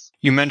diligence.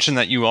 You mentioned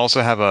that you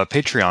also have a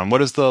Patreon.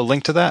 What is the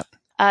link to that?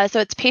 So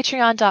it's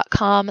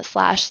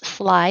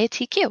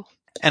patreon.com/SlyTQ.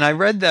 And I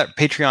read that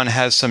Patreon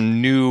has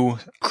some new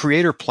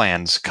creator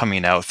plans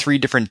coming out, 3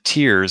 different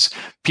tiers.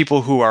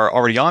 People who are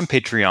already on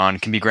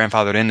Patreon can be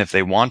grandfathered in if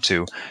they want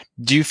to.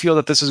 Do you feel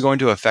that this is going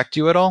to affect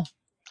you at all?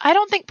 I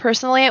don't think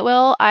personally it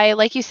will.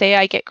 Like you say,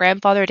 I get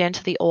grandfathered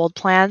into the old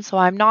plan, so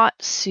I'm not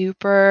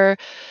super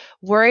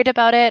worried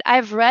about it.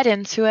 I've read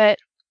into it.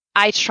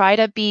 I try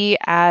to be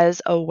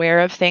as aware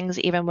of things,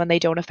 even when they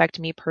don't affect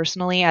me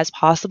personally, as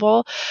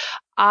possible.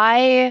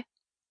 I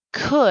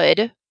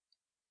could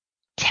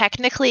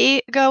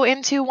technically go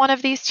into one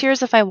of these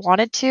tiers if I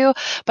wanted to,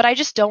 but I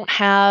just don't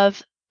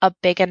have a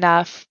big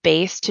enough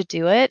base to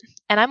do it.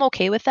 And I'm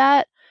okay with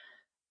that.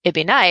 It'd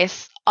be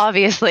nice,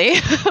 obviously.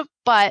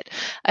 But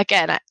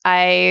again,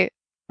 I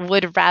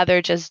would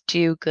rather just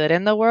do good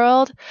in the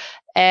world.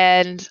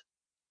 And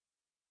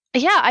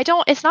yeah,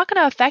 it's not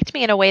going to affect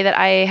me in a way that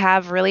I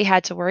have really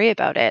had to worry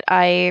about it.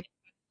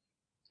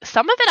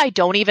 Some of it I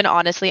don't even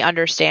honestly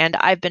understand.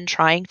 I've been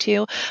trying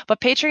to,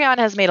 but Patreon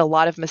has made a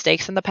lot of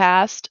mistakes in the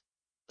past.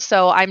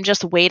 So I'm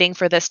just waiting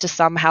for this to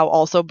somehow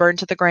also burn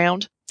to the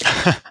ground.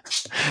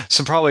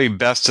 So probably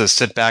best to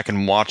sit back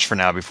and watch for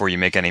now before you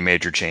make any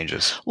major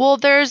changes. Well,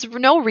 there's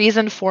no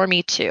reason for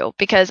me to,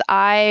 because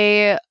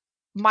my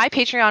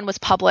Patreon was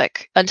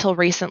public until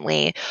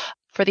recently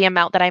for the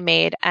amount that I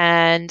made.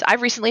 And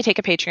I've recently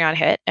taken a Patreon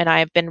hit, and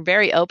I've been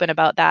very open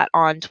about that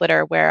on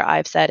Twitter, where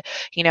I've said,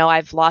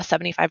 I've lost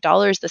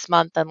 $75 this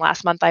month, and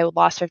last month I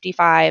lost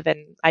 55,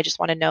 and I just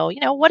want to know,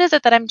 what is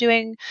it that I'm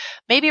doing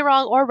maybe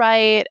wrong or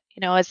right?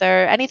 Is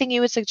there anything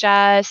you would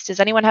suggest? Does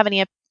anyone have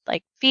any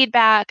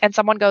feedback? And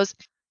someone goes,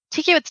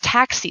 TQ, it's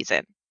tax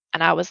season.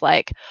 And I was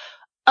like,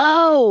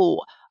 oh,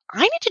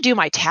 I need to do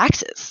my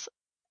taxes.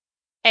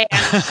 And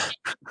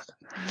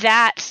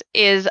that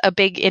is a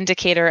big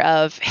indicator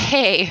of,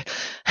 hey,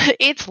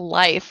 it's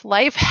life.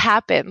 Life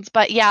happens.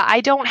 But yeah,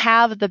 I don't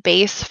have the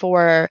base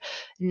for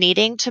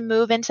needing to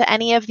move into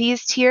any of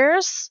these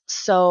tiers.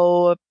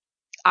 So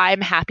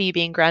I'm happy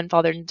being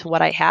grandfathered into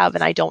what I have.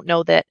 And I don't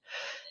know that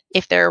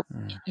if there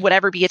would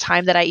ever be a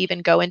time that I even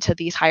go into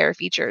these higher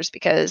features,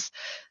 because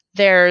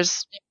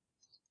there's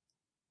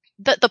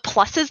the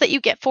pluses that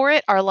you get for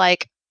it are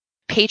like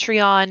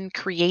Patreon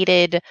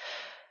created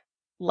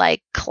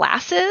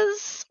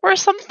classes or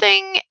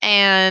something,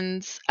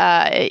 and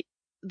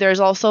there's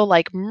also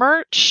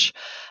merch,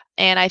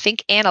 and I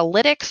think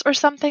analytics or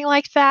something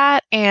like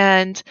that,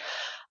 and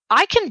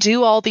I can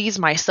do all these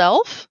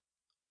myself.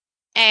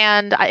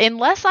 And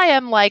unless I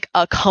am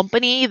a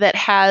company that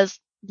has,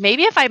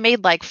 maybe if I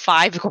made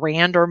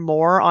 $5,000 or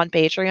more on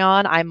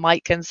Patreon, I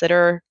might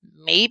consider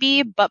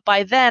maybe, but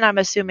by then I'm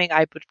assuming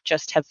I would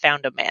just have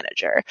found a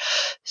manager.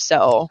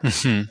 So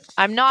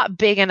I'm not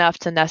big enough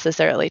to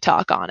necessarily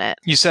talk on it.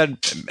 You said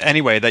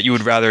anyway that you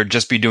would rather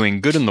just be doing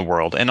good in the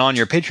world. And on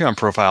your Patreon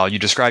profile, you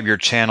describe your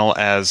channel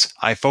as,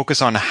 I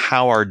focus on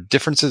how our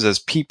differences as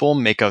people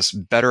make us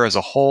better as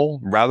a whole,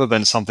 rather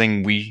than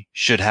something we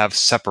should have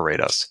separate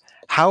us.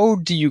 How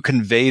do you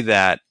convey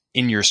that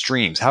in your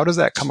streams? How does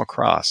that come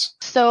across?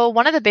 So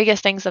one of the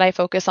biggest things that I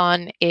focus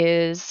on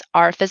is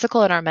our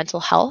physical and our mental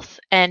health,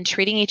 and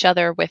treating each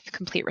other with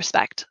complete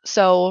respect.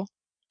 So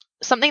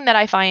something that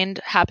I find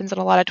happens in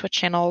a lot of Twitch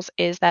channels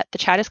is that the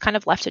chat is kind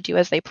of left to do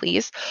as they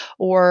please,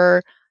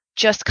 or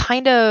just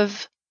kind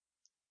of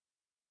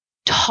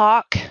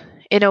talk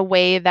in a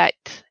way that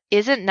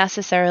isn't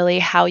necessarily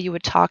how you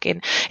would talk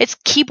in. It's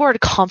keyboard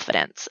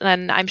confidence,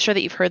 and I'm sure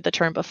that you've heard the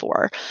term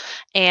before.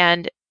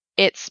 And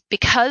it's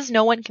because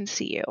no one can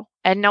see you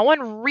and no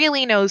one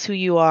really knows who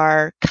you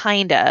are,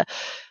 kinda.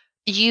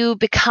 You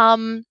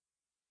become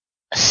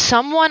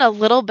someone a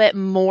little bit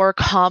more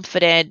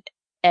confident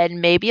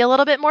and maybe a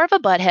little bit more of a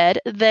butthead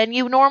than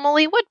you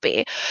normally would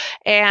be.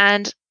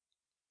 And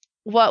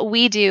what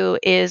we do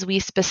is we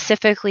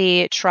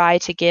specifically try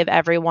to give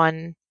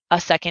everyone a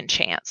second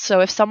chance.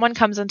 So if someone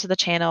comes into the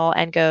channel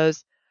and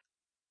goes,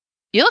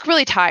 "You look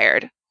really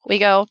tired," we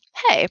go,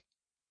 "Hey,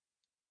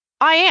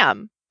 I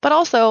am, but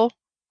also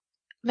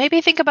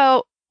maybe think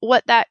about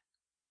what that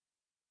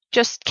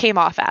just came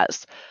off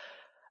as."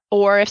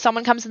 Or if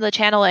someone comes in the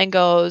channel and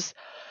goes,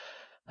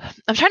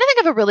 I'm trying to think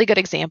of a really good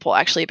example,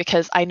 actually,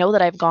 because I know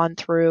that I've gone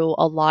through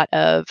a lot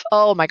of,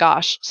 oh my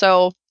gosh.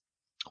 So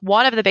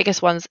one of the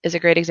biggest ones is a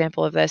great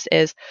example of this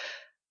is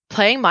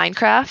playing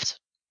Minecraft.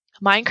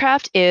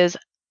 Minecraft is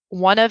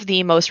one of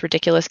the most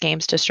ridiculous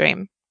games to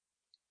stream.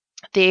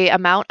 The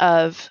amount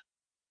of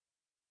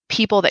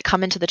people that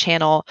come into the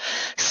channel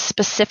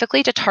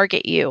specifically to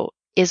target you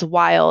is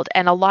wild.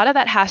 And a lot of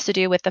that has to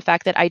do with the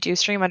fact that I do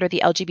stream under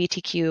the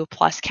LGBTQ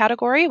plus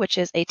category, which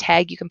is a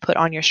tag you can put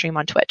on your stream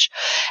on Twitch.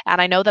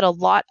 And I know that a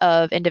lot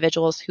of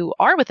individuals who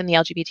are within the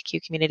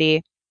LGBTQ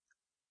community,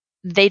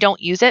 they don't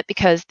use it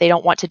because they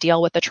don't want to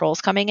deal with the trolls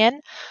coming in.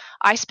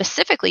 I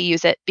specifically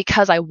use it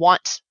because I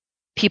want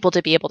people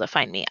to be able to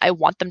find me. I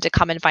want them to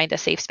come and find a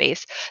safe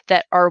space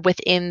that are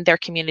within their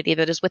community,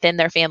 that is within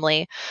their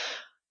family.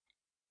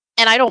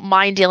 And I don't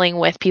mind dealing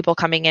with people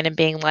coming in and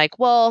being like,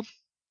 well,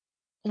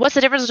 what's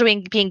the difference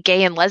between being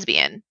gay and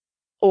lesbian?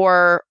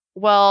 Or,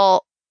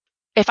 well,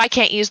 if I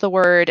can't use the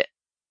word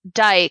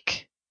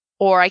dyke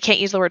or I can't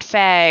use the word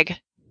fag.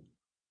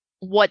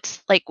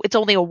 What's like, it's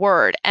only a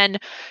word. And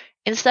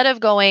instead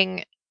of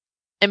going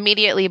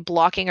immediately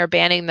blocking or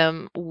banning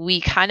them, we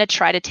kind of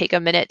try to take a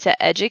minute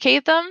to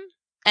educate them.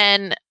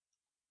 And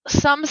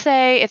some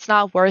say it's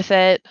not worth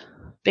it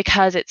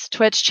because it's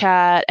Twitch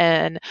chat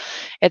and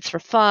it's for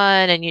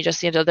fun and you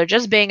just, they're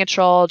just being a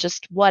troll,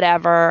 just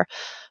whatever.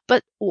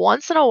 But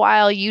once in a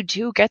while, you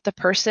do get the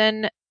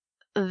person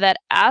that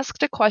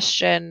asked a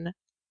question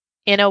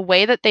in a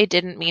way that they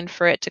didn't mean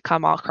for it to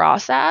come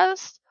across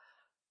as.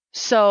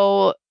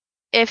 So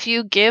if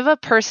you give a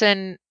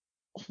person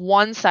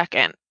 1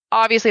 second,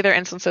 obviously there are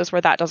instances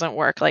where that doesn't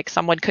work. Like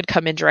someone could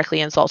come in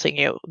directly insulting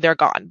you. They're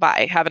gone.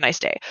 Bye. Have a nice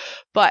day.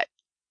 But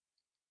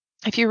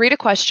if you read a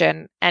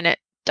question and it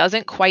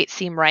doesn't quite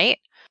seem right,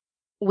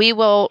 we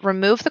will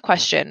remove the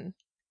question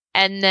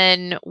and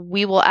then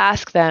we will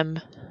ask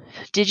them,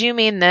 did you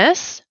mean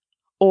this?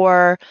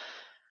 Or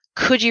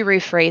could you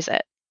rephrase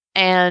it?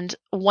 And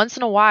once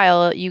in a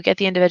while, you get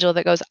the individual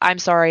that goes, I'm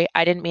sorry,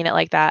 I didn't mean it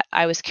like that.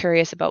 I was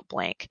curious about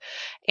blank.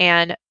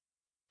 And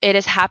it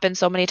has happened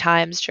so many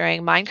times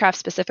during Minecraft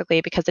specifically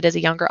because it is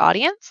a younger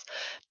audience.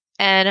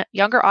 And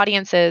younger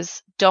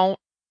audiences don't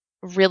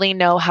really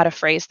know how to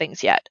phrase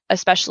things yet,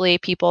 especially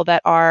people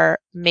that are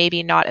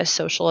maybe not as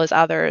social as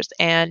others.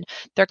 And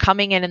they're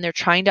coming in and they're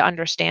trying to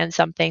understand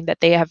something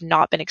that they have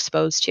not been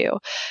exposed to.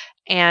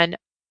 And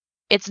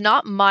it's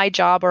not my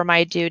job or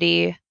my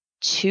duty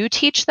to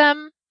teach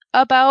them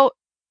about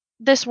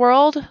this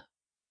world.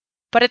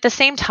 But at the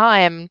same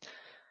time,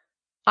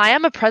 I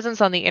am a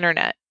presence on the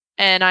internet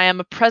and I am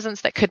a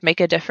presence that could make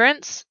a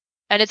difference.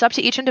 And it's up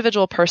to each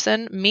individual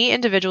person. Me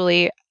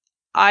individually,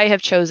 I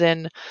have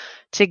chosen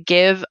to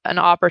give an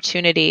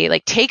opportunity,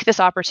 like take this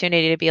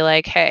opportunity to be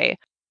like, hey,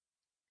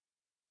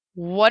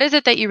 what is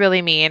it that you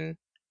really mean?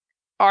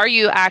 Are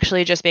you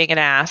actually just being an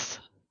ass?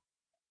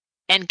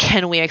 And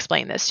can we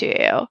explain this to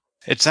you?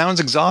 It sounds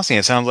exhausting.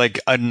 It sounds like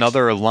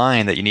another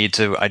line that you need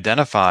to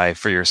identify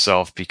for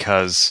yourself,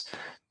 because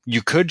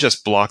you could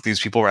just block these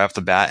people right off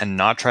the bat and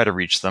not try to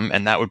reach them,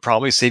 and that would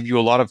probably save you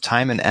a lot of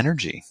time and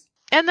energy.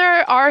 And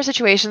there are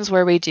situations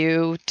where we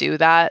do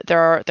that.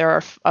 There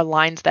are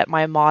lines that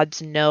my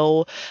mods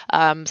know.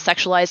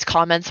 Sexualized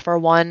comments, for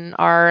one,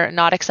 are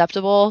not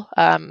acceptable.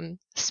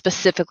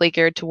 Specifically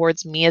geared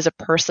towards me as a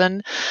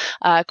person.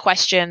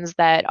 Questions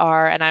that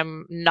are, and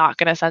I'm not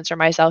going to censor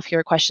myself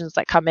here, questions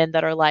that come in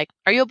that are like,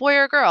 are you a boy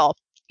or a girl?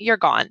 You're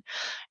gone.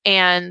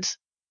 And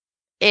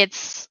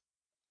it's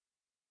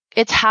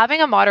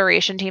having a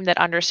moderation team that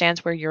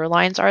understands where your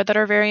lines are that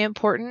are very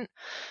important.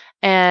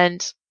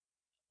 And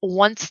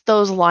once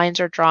those lines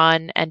are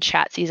drawn and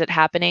chat sees it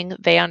happening,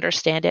 they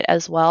understand it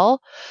as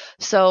well.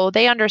 So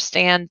they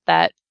understand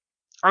that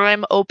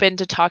I'm open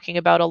to talking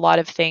about a lot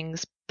of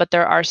things, but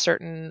there are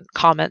certain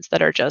comments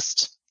that are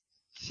just,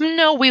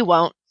 no, we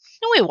won't.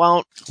 No, we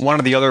won't. One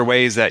of the other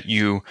ways that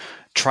you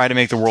try to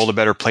make the world a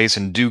better place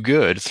and do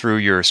good through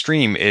your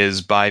stream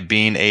is by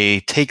being a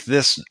Take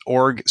This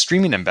org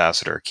streaming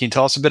ambassador. Can you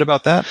tell us a bit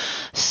about that?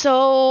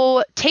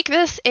 So Take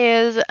This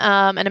is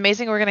an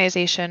amazing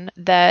organization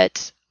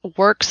that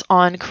works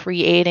on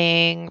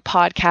creating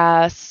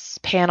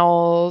podcasts,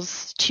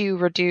 panels to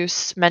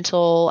reduce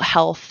mental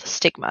health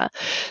stigma.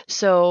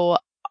 So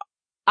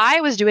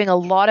I was doing a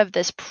lot of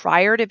this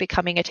prior to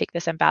becoming a Take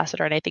This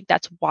ambassador, and I think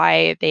that's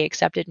why they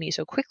accepted me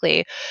so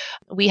quickly.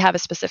 We have a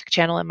specific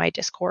channel in my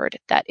Discord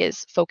that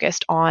is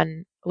focused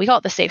on, we call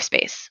it the safe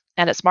space,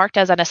 and it's marked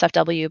as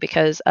NSFW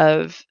because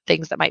of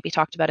things that might be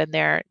talked about in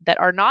there that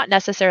are not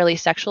necessarily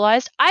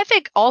sexualized. I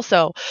think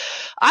also,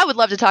 I would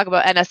love to talk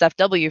about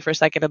NSFW for a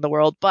second in the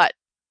world, but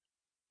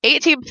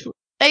 18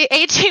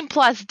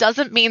 plus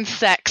doesn't mean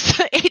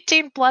sex.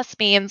 18 plus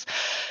means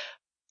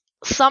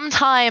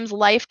sometimes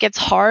life gets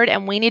hard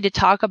and we need to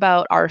talk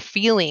about our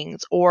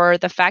feelings or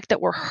the fact that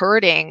we're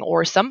hurting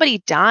or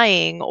somebody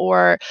dying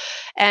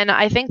and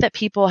I think that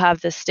people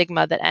have this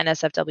stigma that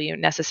NSFW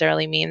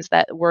necessarily means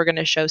that we're going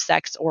to show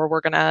sex or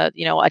we're going to,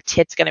 a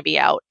tit's going to be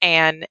out,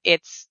 and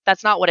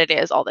that's not what it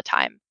is all the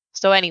time.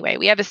 So anyway,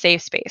 we have a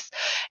safe space,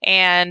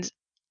 and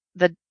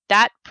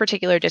that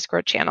particular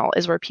Discord channel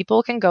is where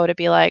people can go to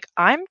be like,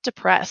 I'm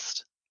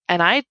depressed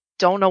and I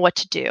don't know what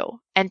to do.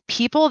 And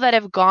people that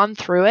have gone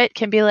through it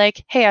can be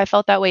like, hey, I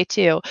felt that way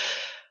too.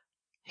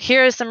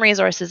 Here are some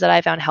resources that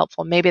I found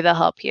helpful. Maybe they'll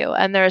help you.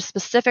 And there are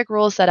specific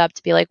rules set up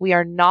to be like, we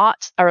are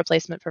not a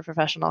replacement for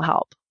professional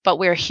help, but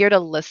we're here to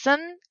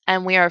listen,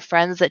 and we are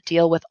friends that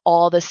deal with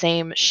all the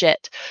same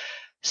shit.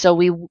 So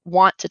we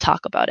want to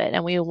talk about it,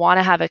 and we want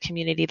to have a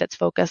community that's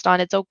focused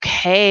on it's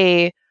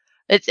okay.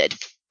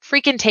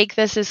 Freaking Take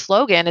This as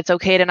slogan. It's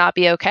okay to not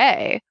be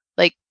okay.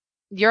 Like,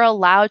 you're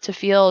allowed to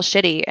feel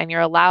shitty and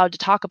you're allowed to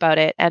talk about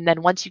it. And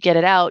then once you get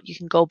it out, you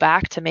can go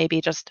back to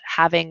maybe just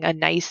having a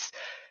nice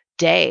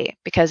day.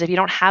 Because if you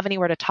don't have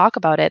anywhere to talk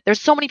about it,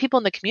 there's so many people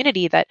in the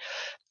community that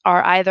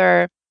are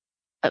either,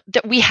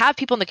 we have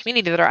people in the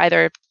community that are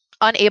either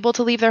unable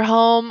to leave their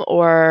home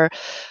or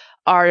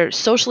are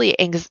socially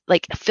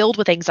filled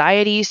with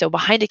anxiety. So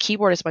behind a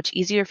keyboard is much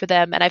easier for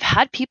them. And I've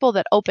had people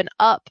that open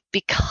up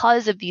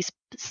because of these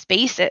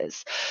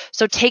spaces.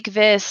 So Take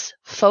This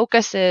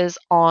focuses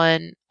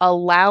on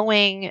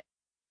allowing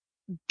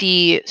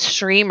the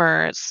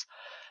streamers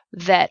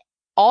that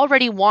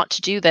already want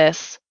to do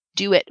this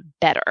do it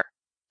better.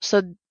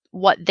 So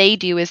what they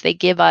do is they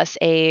give us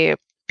a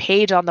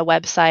page on the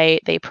website.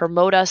 They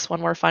promote us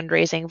when we're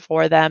fundraising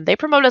for them. They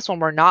promote us when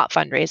we're not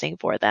fundraising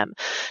for them.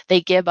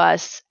 They give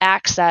us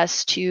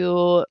access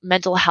to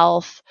mental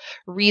health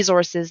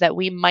resources that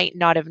we might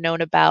not have known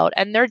about.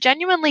 And they're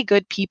genuinely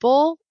good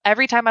people.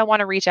 Every time I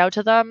want to reach out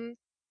to them,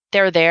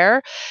 they're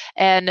there.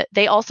 And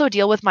they also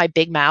deal with my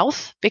big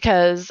mouth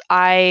because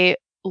I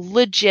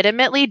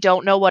legitimately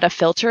don't know what a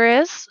filter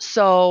is.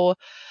 So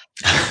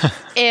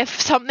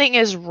if something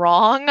is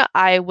wrong,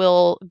 I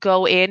will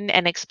go in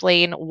and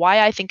explain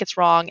why I think it's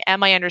wrong.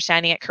 Am I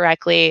understanding it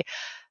correctly?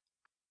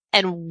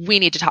 And we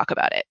need to talk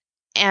about it.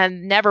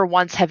 And never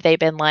once have they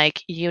been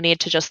like, you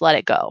need to just let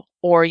it go.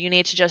 Or you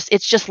need to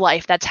it's just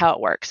life. That's how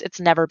it works. It's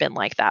never been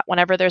like that.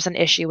 Whenever there's an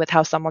issue with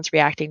how someone's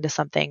reacting to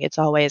something, it's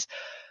always,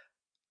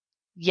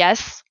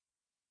 yes,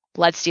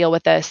 let's deal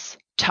with this.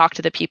 Talk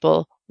to the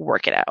people,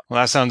 work it out. Well,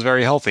 that sounds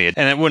very healthy.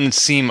 And it wouldn't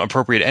seem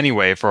appropriate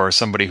anyway for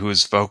somebody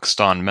who's focused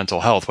on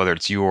mental health, whether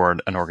it's you or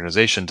an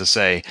organization, to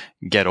say,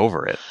 get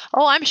over it.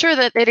 Oh, I'm sure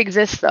that it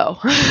exists, though.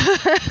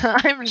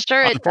 I'm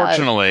sure it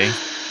Unfortunately,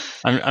 does.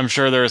 I'm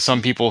sure there are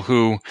some people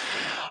who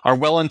are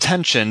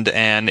well-intentioned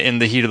and in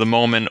the heat of the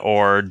moment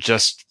or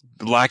just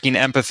lacking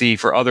empathy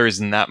for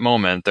others in that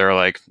moment, they're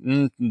like,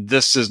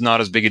 this is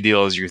not as big a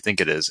deal as you think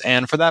it is.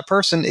 And for that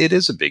person, it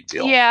is a big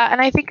deal. Yeah,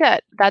 and I think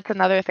that that's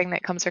another thing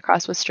that comes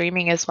across with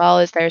streaming as well,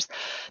 is there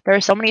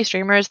are so many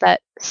streamers that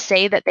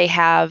say that they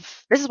have,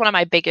 this is one of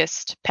my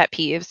biggest pet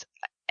peeves,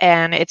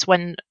 and it's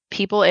when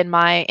people in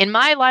my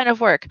line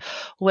of work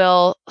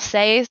will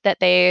say that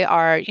they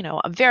are,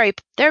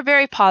 they're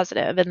very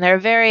positive and they're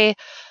very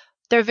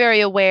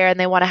aware and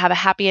they want to have a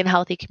happy and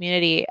healthy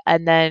community,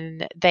 and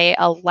then they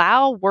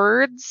allow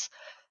words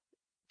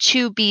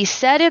to be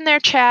said in their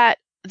chat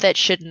that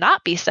should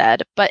not be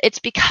said, but it's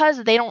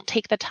because they don't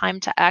take the time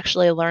to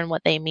actually learn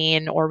what they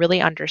mean or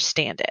really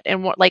understand it.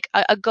 And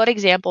a good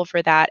example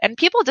for that, and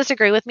people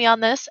disagree with me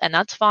on this, and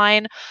that's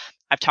fine.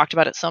 I've talked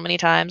about it so many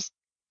times.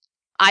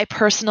 I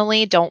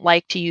personally don't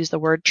like to use the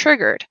word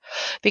triggered,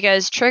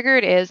 because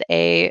triggered is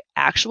a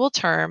actual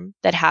term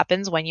that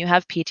happens when you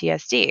have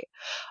PTSD.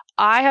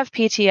 I have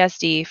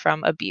PTSD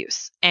from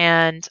abuse,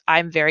 and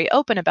I'm very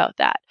open about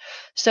that.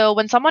 So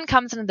when someone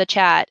comes into the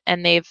chat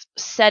and they've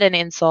said an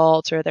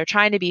insult or they're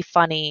trying to be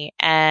funny,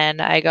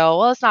 and I go,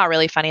 well, it's not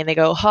really funny, and they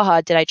go,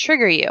 haha, did I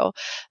trigger you?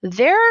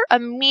 They're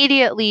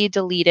immediately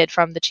deleted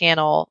from the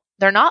channel.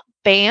 They're not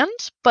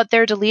banned, but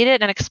they're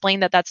deleted and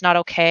explain that that's not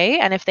okay.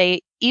 And if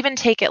they even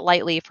take it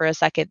lightly for a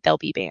second, they'll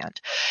be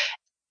banned.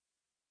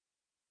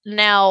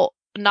 Now,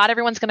 not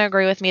everyone's going to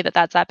agree with me that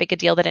that's that big a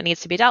deal that it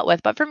needs to be dealt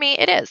with. But for me,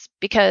 it is,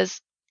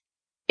 because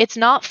it's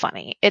not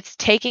funny. It's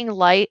taking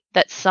light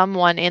that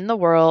someone in the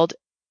world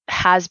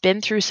has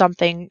been through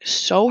something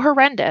so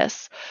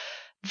horrendous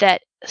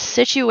that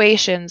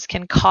situations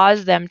can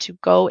cause them to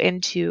go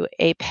into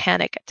a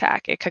panic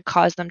attack. It could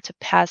cause them to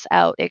pass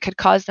out. It could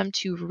cause them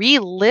to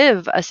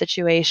relive a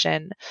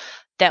situation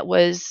that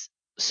was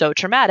so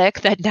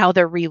traumatic that now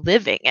they're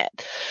reliving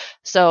it.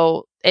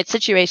 So it's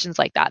situations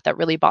like that that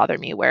really bother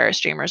me, where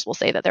streamers will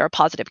say that they're a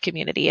positive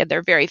community and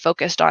they're very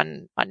focused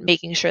on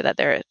making sure that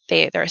they're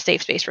a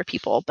safe space for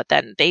people, but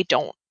then they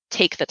don't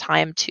take the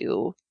time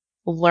to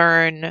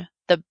learn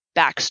the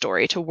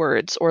backstory to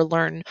words or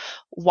learn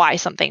why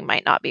something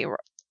might not be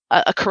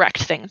a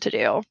correct thing to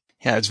do.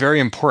 Yeah, it's very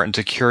important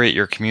to curate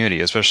your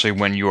community, especially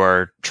when you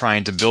are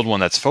trying to build one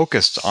that's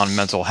focused on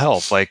mental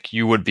health, like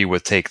you would be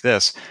with Take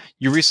This.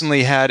 You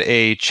recently had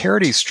a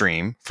charity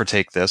stream for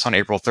Take This on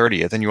April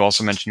 30th, and you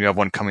also mentioned you have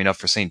one coming up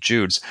for St.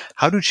 Jude's.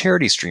 How do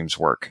charity streams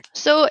work?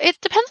 So it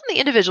depends on the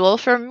individual.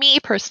 For me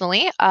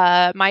personally,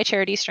 my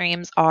charity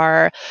streams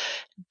are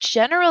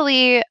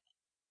generally,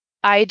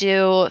 I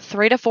do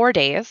 3 to 4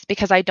 days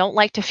because I don't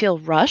like to feel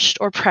rushed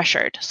or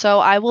pressured. So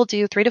I will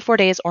do 3 to 4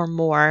 days or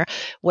more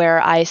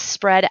where I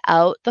spread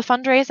out the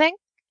fundraising.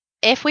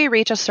 If we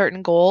reach a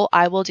certain goal,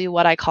 I will do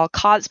what I call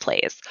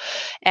cosplays.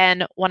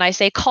 And when I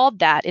say called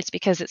that, it's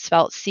because it's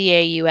spelled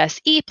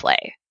CAUSE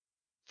play,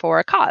 for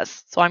a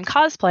cause. So I'm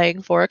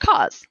cosplaying for a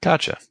cause.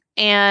 Gotcha.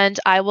 And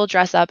I will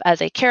dress up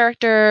as a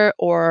character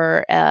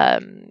or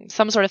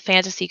some sort of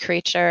fantasy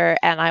creature,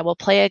 and I will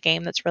play a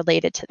game that's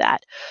related to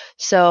that.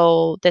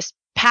 So this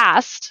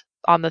past,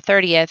 on the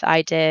 30th,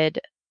 I did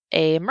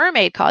a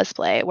mermaid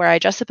cosplay where I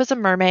dressed up as a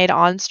mermaid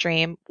on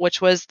stream,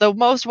 which was the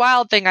most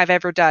wild thing I've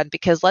ever done,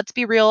 because let's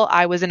be real,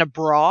 I was in a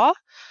bra.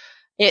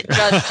 It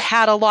just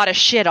had a lot of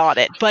shit on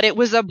it, but it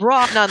was a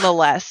bra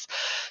nonetheless.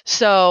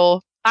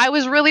 So I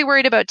was really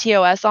worried about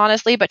TOS,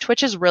 honestly, but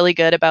Twitch is really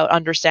good about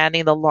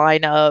understanding the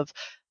line of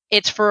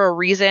it's for a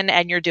reason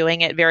and you're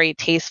doing it very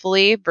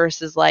tastefully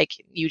versus like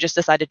you just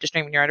decided to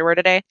stream in your underwear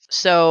today.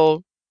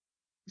 So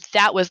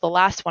that was the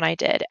last one I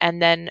did. And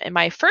then in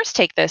my first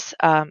Take This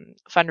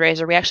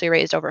fundraiser, we actually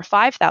raised over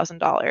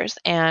 $5,000,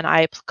 and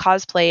I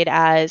cosplayed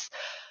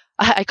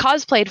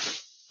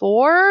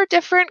 4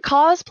 different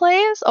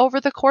cosplays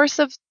over the course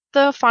of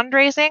the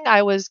fundraising.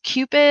 I was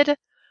Cupid,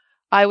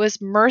 I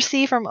was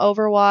Mercy from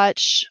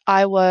Overwatch,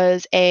 I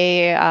was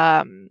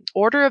a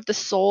Order of the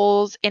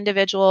Souls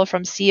individual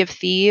from Sea of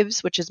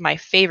Thieves, which is my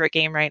favorite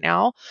game right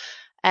now.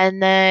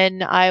 And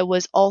then I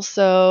was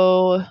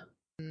also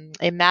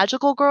a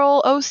magical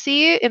girl OC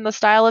in the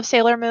style of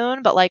Sailor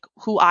Moon, but like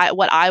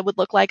what I would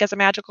look like as a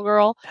magical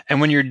girl.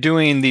 And when you're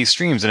doing these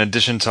streams, in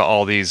addition to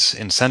all these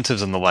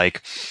incentives and the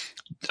like,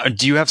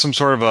 do you have some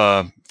sort of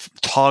a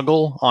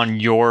toggle on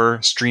your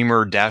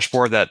streamer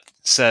dashboard that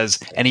says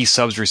any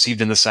subs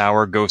received in this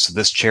hour goes to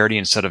this charity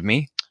instead of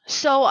me?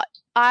 So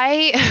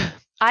I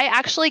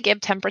actually give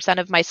 10%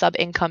 of my sub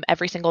income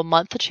every single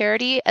month to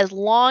charity, as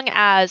long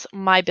as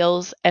my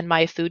bills and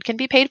my food can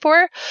be paid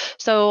for.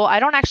 So I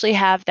don't actually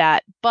have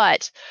that,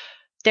 but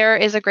there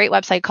is a great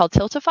website called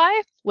Tiltify,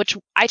 which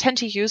I tend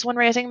to use when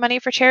raising money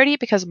for charity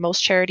because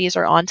most charities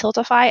are on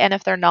Tiltify. And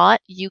if they're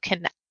not, you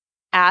can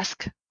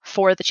ask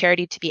for the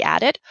charity to be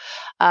added.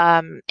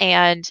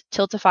 And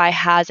Tiltify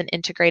has an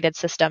integrated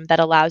system that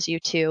allows you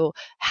to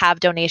have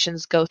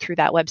donations go through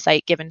that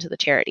website given to the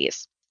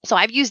charities. So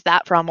I've used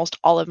that for almost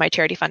all of my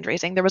charity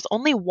fundraising. There was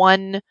only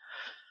one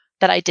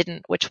that I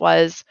didn't, which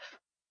was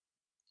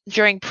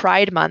during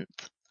Pride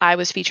Month. I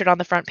was featured on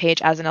the front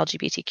page as an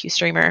LGBTQ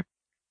streamer.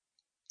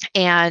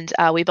 And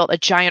we built a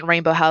giant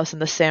rainbow house in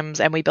The Sims,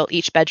 and we built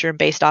each bedroom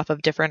based off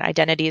of different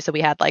identities. So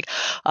we had like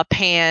a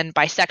pan,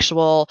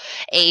 bisexual,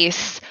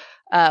 ace.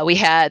 We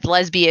had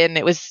lesbian.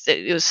 It was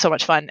so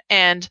much fun.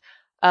 And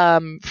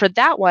for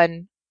that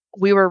one,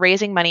 we were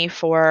raising money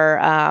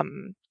for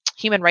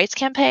Human Rights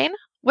Campaign,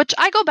 which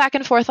I go back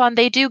and forth on.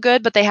 They do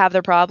good, but they have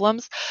their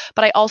problems.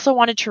 But I also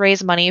wanted to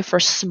raise money for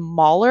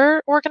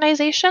smaller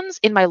organizations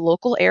in my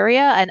local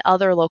area and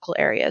other local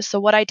areas. So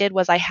what I did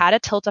was I had a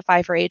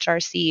Tiltify for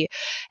HRC,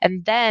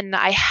 and then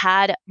I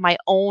had my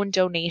own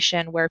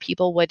donation where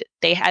people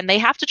they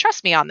have to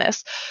trust me on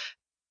this.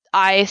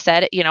 I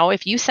said,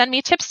 if you send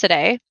me tips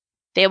today,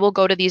 they will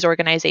go to these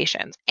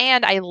organizations.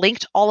 And I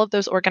linked all of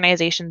those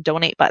organization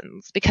donate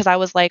buttons because I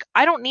was like,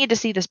 I don't need to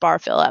see this bar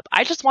fill up.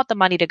 I just want the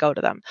money to go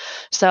to them.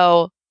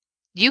 So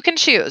you can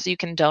choose. You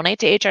can donate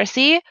to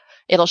HRC.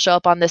 It'll show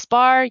up on this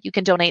bar. You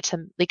can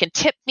they can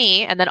tip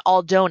me and then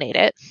I'll donate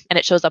it. And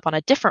it shows up on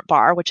a different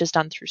bar, which is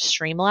done through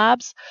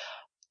Streamlabs.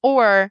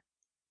 Or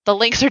the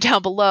links are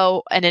down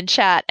below and in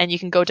chat, and you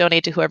can go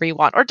donate to whoever you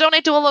want or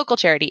donate to a local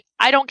charity.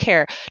 I don't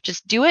care.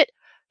 Just do it.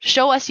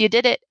 Show us you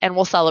did it, and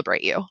we'll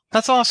celebrate you.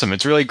 That's awesome.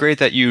 It's really great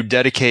that you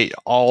dedicate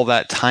all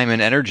that time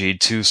and energy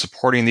to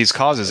supporting these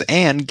causes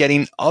and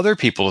getting other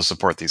people to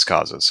support these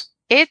causes.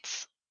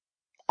 It's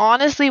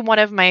honestly one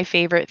of my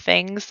favorite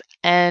things,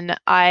 and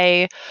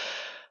I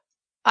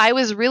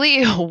was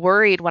really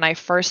worried when I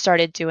first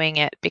started doing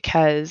it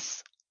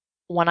because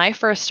when I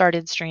first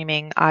started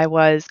streaming, I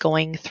will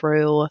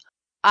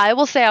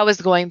say I was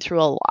going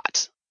through a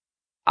lot.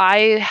 I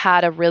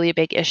had a really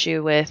big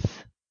issue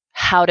with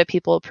how do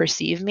people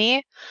perceive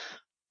me?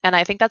 And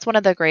I think that's one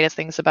of the greatest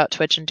things about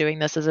Twitch and doing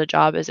this as a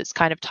job is it's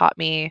kind of taught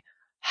me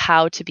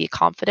how to be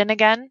confident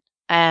again.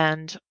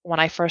 And when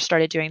I first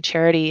started doing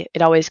charity,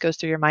 it always goes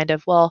through your mind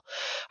of, well,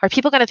 are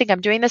people going to think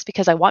I'm doing this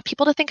because I want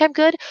people to think I'm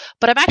good,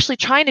 but I'm actually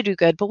trying to do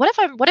good? But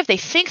what if they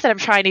think that I'm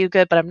trying to do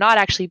good, but I'm not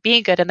actually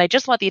being good, and they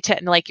just want the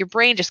attention? Like your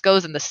brain just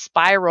goes in the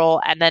spiral,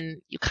 and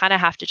then you kind of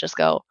have to just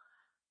go,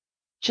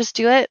 just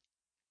do it,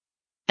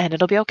 and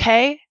it'll be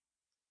okay.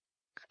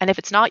 And if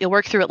it's not, you'll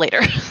work through it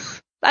later.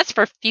 That's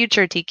for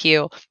future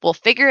TQ. We'll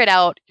figure it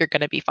out. You're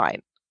going to be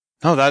fine.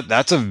 No,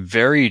 that's a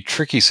very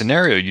tricky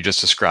scenario you just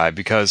described,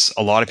 because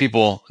a lot of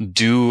people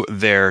do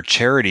their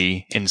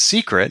charity in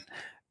secret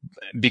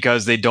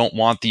because they don't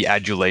want the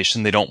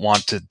adulation. They don't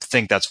want to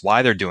think that's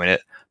why they're doing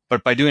it.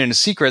 But by doing it in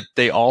secret,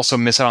 they also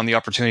miss out on the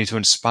opportunity to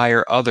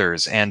inspire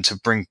others and to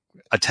bring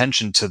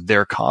attention to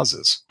their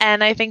causes.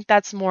 And I think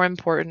that's more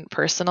important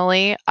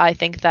personally. I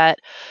think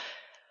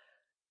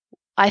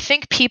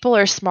people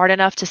are smart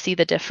enough to see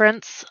the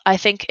difference. I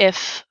think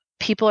if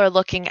people are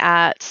looking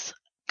at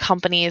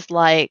companies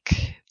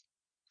like,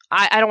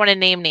 I don't want to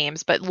name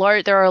names, but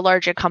there are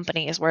larger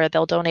companies where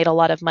they'll donate a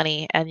lot of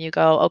money and you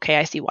go, okay,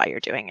 I see why you're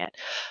doing it.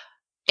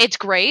 It's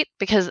great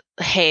because,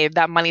 hey,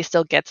 that money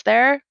still gets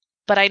there,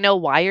 but I know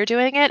why you're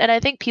doing it. And I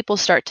think people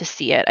start to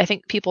see it. I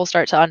think people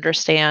start to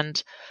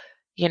understand,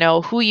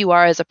 who you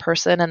are as a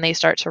person, and they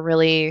start to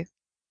really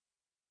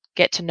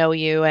get to know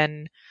you.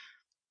 And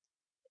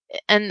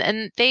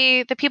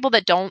the people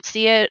that don't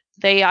see it,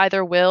 they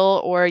either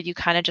will, or you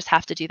kind of just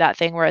have to do that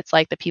thing where it's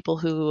like the people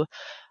who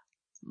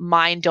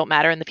mind don't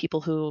matter and the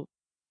people who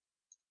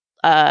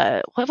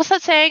what was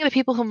that saying? The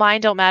people who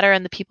mind don't matter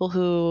and the people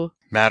who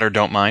matter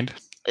don't mind.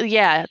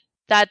 Yeah,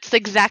 That's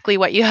exactly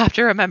what you have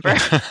to remember.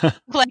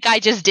 Like I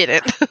just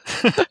didn't.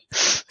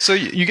 So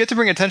you get to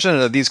bring attention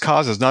to these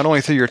causes, not only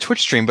through your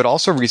Twitch stream, but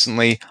also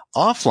recently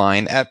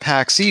offline at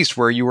PAX East,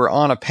 where you were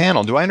on a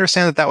panel. Do I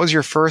understand that that was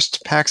your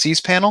first PAX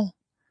East panel?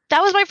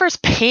 That was my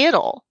first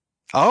panel.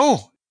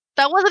 Oh.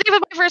 That wasn't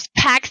even my first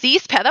PAX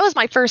East panel. That was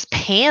my first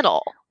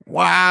panel.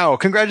 Wow.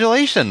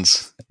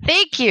 Congratulations.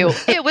 Thank you.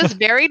 It was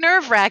very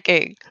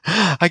nerve-wracking.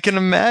 I can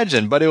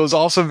imagine, but it was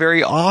also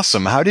very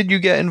awesome. How did you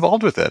get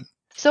involved with it?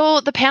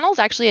 So the panel is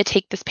actually a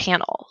Take This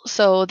panel.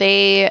 So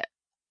they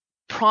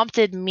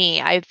prompted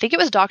me. I think it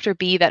was Dr.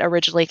 B that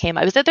originally came.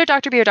 I was either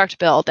Dr. B or Dr.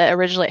 Bill that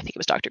originally, I think it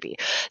was Dr. B,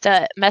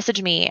 that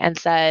messaged me and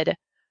said,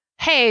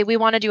 hey, we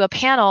want to do a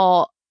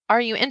panel.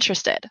 Are you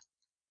interested?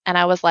 And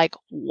I was like,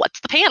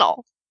 what's the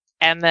panel?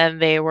 And then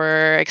they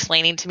were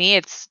explaining to me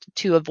it's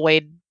to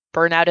avoid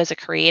burnout as a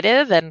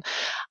creative. And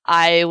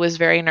I was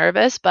very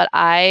nervous, but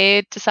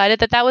I decided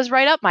that that was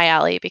right up my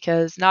alley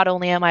because not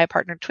only am I a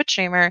partnered Twitch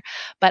streamer,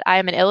 but I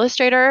am an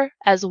illustrator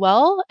as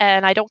well.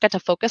 And I don't get to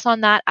focus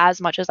on that as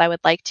much as I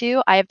would like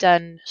to. I've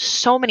done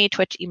so many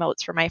Twitch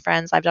emotes for my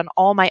friends. I've done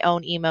all my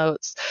own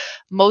emotes.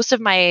 Most of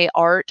my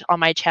art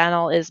on my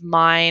channel is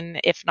mine,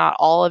 if not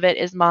all of it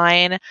is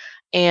mine.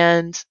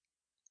 And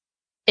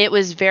it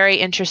was very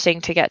interesting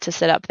to get to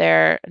sit up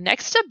there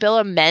next to Bill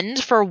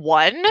Amend for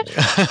one,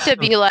 to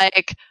be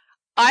like,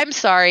 I'm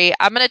sorry,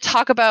 I'm going to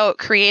talk about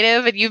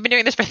creative and you've been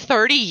doing this for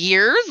 30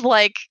 years.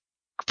 Like,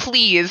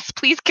 please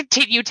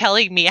continue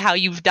telling me how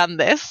you've done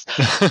this.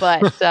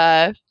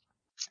 But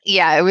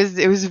yeah, it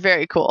was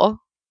very cool.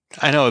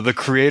 I know, the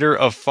creator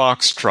of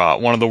Foxtrot,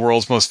 one of the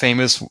world's most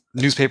famous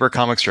newspaper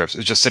comic strips,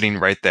 is just sitting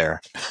right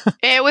there.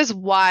 It was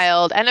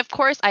wild. And of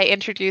course, I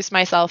introduced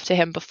myself to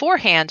him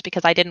beforehand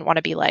because I didn't want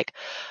to be like,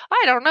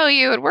 I don't know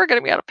you and we're going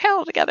to be on a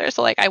panel together.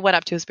 So like I went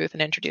up to his booth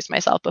and introduced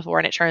myself before,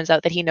 and it turns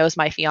out that he knows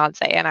my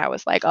fiance. And I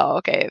was like, oh,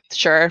 okay,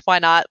 sure, why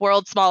not?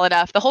 World's small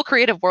enough. The whole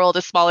creative world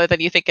is smaller than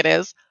you think it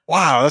is.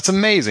 Wow, that's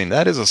amazing.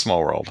 That is a small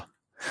world.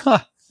 Huh.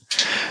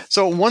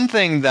 So one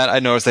thing that I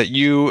noticed that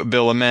you,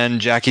 Bill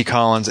Amend, Jackie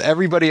Collins,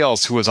 everybody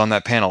else who was on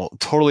that panel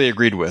totally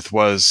agreed with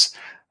was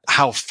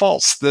how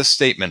false this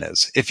statement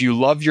is. If you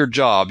love your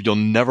job, you'll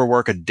never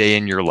work a day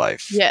in your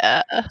life.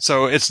 Yeah.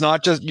 So it's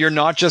not just, you're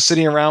not just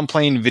sitting around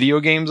playing video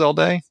games all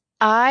day?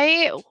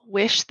 I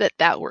wish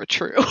that were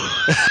true.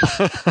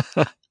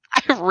 I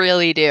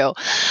really do.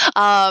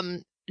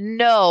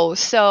 No.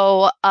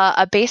 So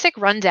a basic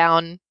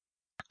rundown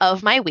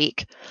of my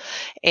week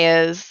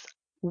is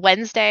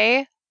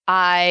Wednesday,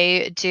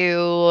 I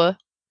do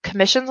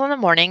commissions in the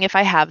morning if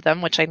I have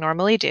them, which I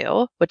normally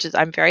do, which is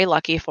I'm very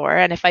lucky for.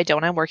 And if I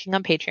don't, I'm working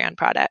on Patreon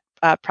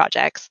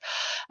projects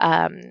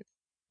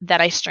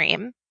that I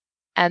stream.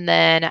 And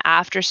then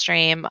after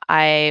stream,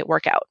 I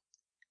work out.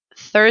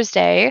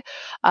 Thursday,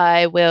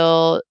 I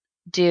will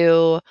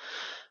do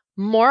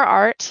more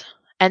art,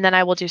 and then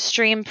I will do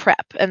stream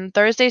prep. And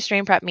Thursday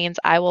stream prep means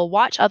I will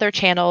watch other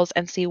channels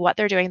and see what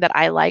they're doing that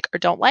I like or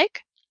don't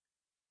like.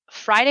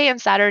 Friday and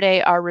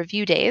Saturday are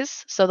review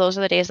days. So those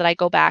are the days that I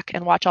go back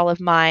and watch all of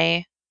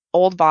my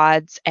old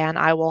VODs, and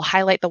I will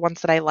highlight the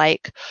ones that I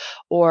like,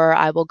 or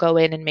I will go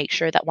in and make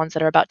sure that ones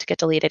that are about to get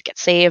deleted get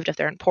saved if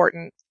they're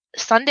important.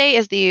 Sunday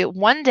is the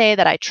one day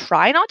that I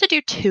try not to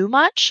do too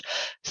much.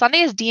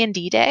 Sunday is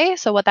D&D day.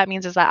 So what that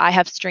means is that I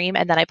have stream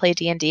and then I play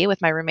D&D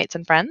with my roommates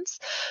and friends.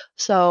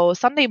 So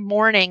Sunday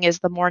morning is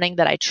the morning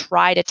that I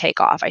try to take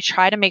off. I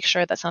try to make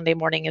sure that Sunday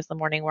morning is the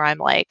morning where I'm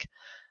like,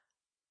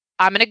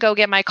 I'm going to go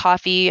get my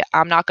coffee.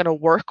 I'm not going to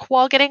work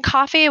while getting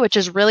coffee, which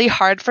is really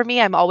hard for me.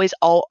 I'm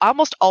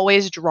almost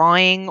always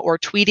drawing or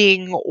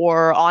tweeting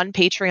or on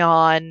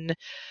Patreon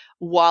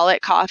while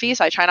at coffee.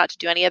 So I try not to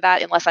do any of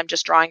that unless I'm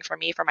just drawing for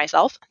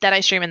myself. Then I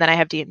stream and then I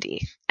have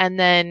D&D. And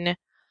then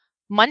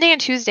Monday and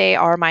Tuesday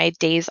are my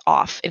days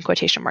off in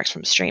quotation marks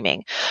from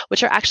streaming,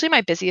 which are actually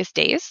my busiest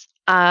days.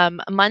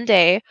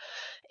 Monday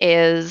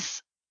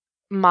is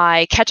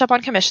my catch up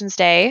on commissions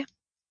day,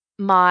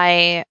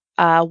 my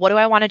what do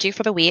I want to do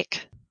for the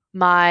week,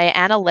 my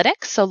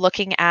analytics, so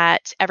looking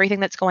at everything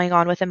that's going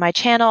on within my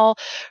channel,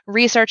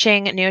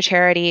 researching new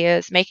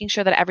charities, making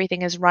sure that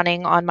everything is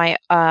running on my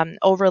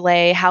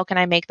overlay, how can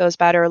I make those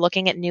better,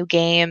 looking at new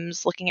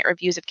games, looking at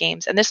reviews of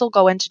games. And this will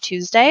go into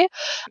Tuesday.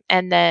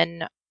 And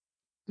then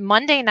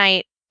Monday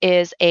night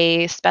is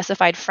a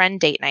specified friend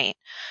date night.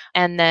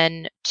 And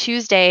then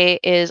Tuesday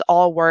is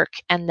all work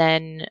and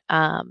then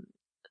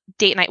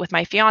date night with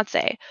my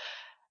fiance.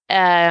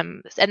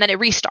 And then it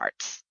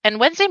restarts. And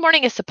Wednesday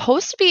morning is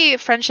supposed to be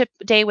friendship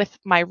day with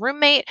my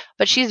roommate,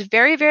 but she's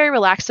very, very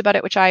relaxed about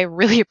it, which I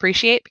really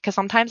appreciate because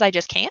sometimes I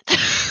just can't.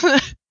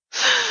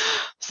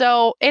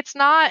 So it's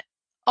not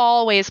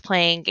always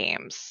playing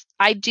games.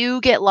 I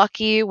do get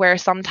lucky where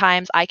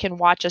sometimes I can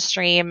watch a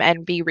stream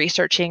and be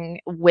researching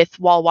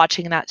while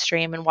watching that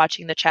stream and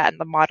watching the chat and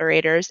the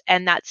moderators,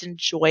 and that's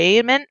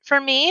enjoyment for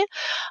me.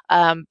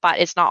 But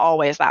it's not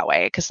always that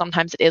way because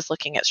sometimes it is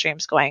looking at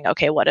streams going,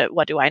 okay, what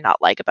do I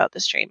not like about the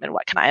stream and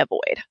what can I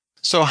avoid?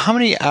 So how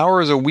many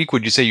hours a week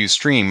would you say you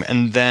stream?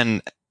 And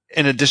then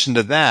in addition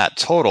to that,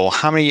 total,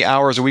 how many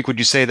hours a week would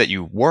you say that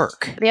you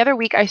work? The other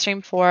week I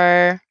streamed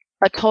for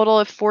a total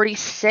of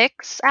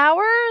 46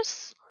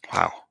 hours.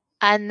 Wow.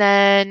 And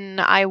then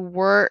I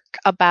work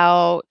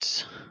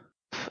about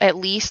at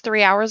least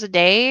 3 hours a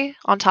day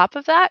on top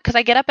of that, because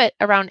I get up at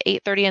around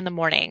 8:30 in the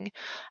morning,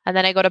 and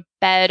then I go to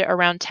bed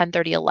around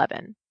 10:30,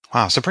 11.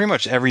 Wow. So pretty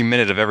much every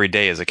minute of every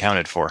day is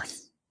accounted for.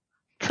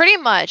 Pretty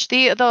much.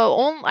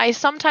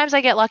 Sometimes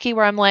I get lucky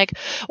where I'm like,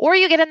 or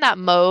you get in that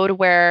mode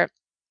where,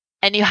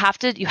 and you have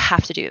to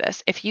do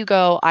this. If you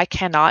go, I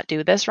cannot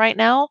do this right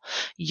now,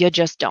 you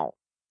just don't.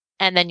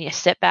 And then you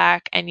sit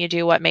back and you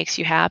do what makes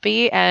you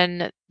happy.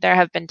 And there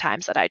have been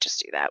times that I just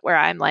do that, where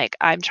I'm like,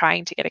 I'm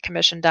trying to get a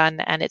commission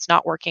done and it's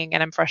not working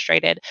and I'm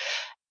frustrated.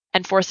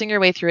 And forcing your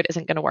way through it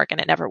isn't going to work,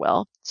 and it never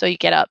will. So you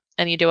get up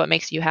and you do what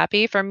makes you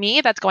happy. For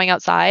me, that's going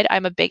outside.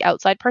 I'm a big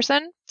outside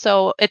person.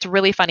 So it's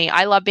really funny.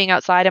 I love being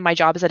outside and my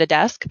job is at a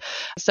desk.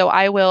 So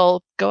I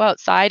will go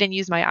outside and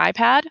use my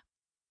iPad.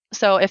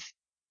 So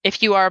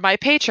if you are my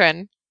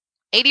patron,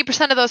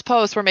 80% of those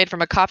posts were made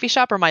from a coffee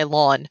shop or my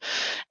lawn.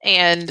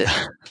 And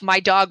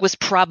my dog was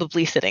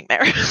probably sitting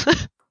there.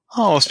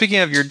 Oh, speaking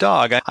of your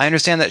dog, I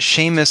understand that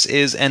Seamus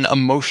is an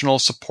emotional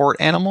support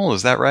animal.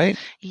 Is that right?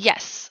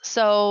 Yes.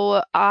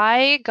 So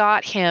I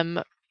got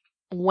him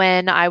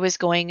when I was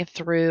going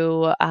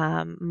through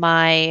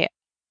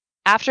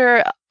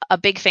after a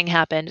big thing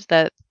happened,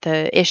 the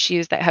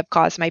issues that have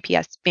caused my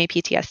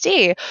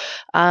PTSD.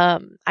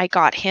 I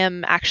got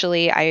him,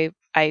 actually,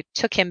 I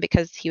took him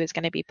because he was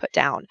going to be put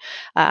down.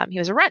 He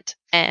was a runt,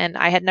 and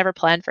I had never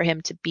planned for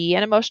him to be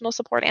an emotional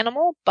support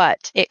animal,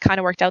 but it kind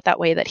of worked out that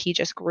way, that he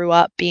just grew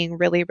up being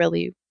really,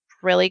 really,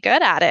 really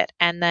good at it.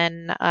 And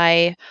then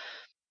I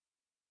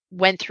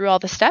went through all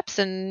the steps,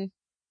 and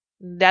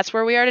that's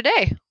where we are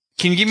today.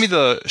 Can you give me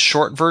the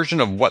short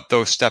version of what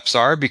those steps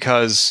are?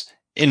 Because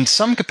in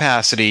some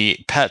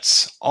capacity,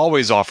 pets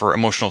always offer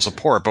emotional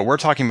support, but we're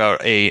talking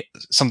about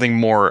something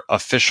more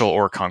official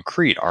or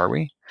concrete, are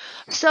we?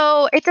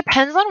 So it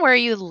depends on where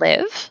you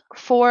live.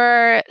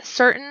 For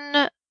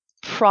certain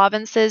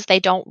provinces, they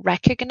don't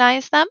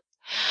recognize them.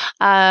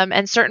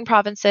 And certain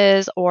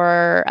provinces,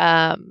 or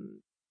I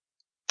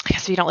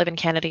guess if you don't live in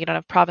Canada, you don't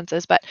have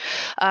provinces, but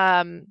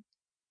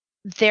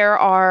there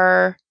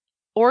are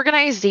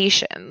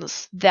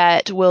organizations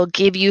that will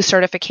give you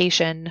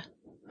certification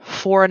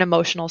for an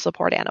emotional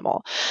support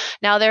animal.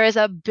 Now, there is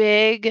a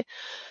big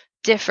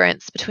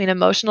difference between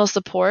emotional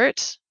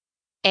support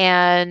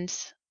and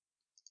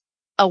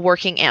a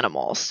working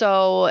animal.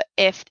 So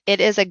if it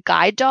is a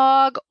guide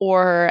dog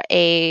or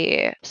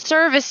a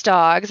service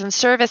dogs and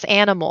service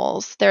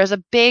animals, there's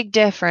a big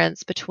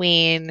difference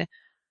between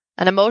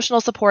an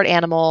emotional support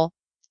animal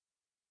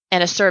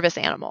and a service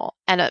animal.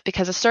 And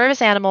because a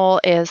service animal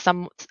is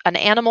an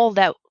animal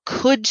that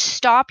could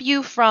stop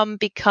you from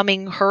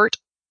becoming hurt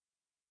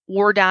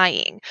or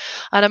dying.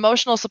 An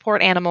emotional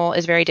support animal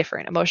is very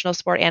different. Emotional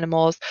support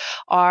animals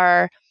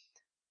are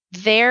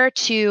there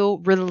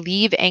to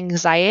relieve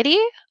anxiety.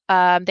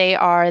 They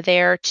are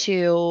there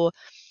to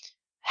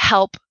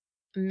help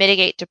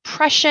mitigate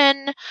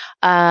depression,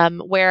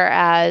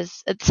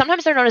 whereas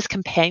sometimes they're known as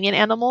companion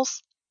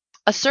animals.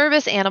 A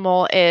service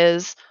animal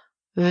is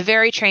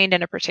very trained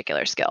in a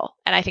particular skill,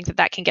 and I think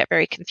that can get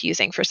very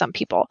confusing for some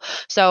people.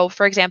 So,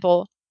 for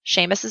example,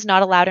 Seamus is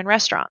not allowed in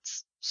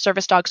restaurants.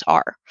 Service dogs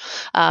are.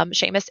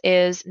 Seamus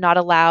is not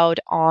allowed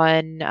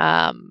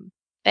on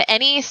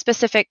any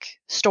specific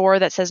store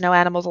that says no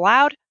animals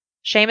allowed.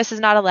 Seamus is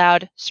not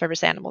allowed.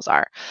 Service animals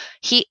are.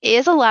 He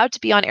is allowed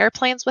to be on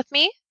airplanes with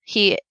me.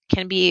 He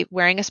can be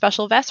wearing a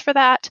special vest for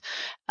that.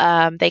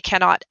 They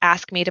cannot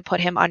ask me to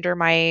put him under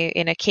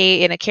in a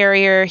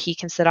carrier. He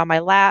can sit on my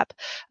lap.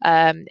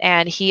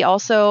 And he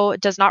also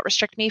does not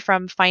restrict me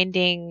from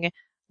finding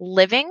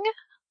living.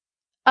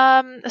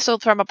 So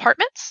from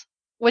apartments,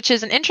 which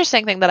is an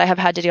interesting thing that I have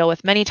had to deal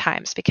with many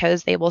times,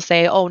 because they will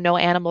say, oh, no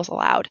animals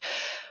allowed.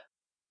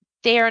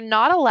 They are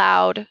not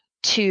allowed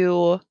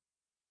to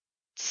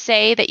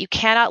say that you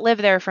cannot live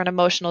there for an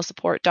emotional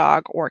support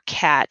dog or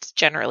cat.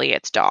 Generally,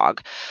 it's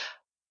dog.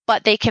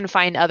 But they can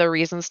find other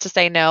reasons to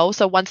say no.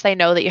 So once they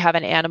know that you have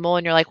an animal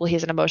and you're like, well,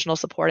 he's an emotional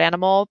support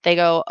animal, they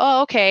go,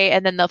 oh, okay.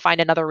 And then they'll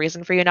find another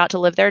reason for you not to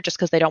live there just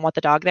because they don't want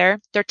the dog there.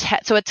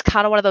 So it's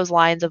kind of one of those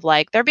lines of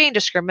like, they're being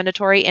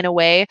discriminatory in a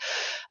way,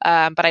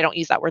 but I don't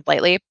use that word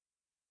lightly,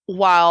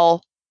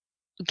 while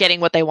getting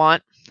what they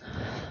want.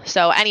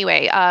 So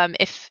anyway,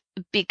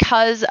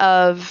 because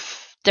of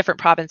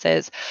different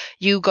provinces,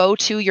 you go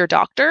to your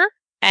doctor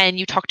and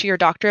you talk to your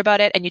doctor about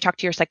it, and you talk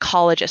to your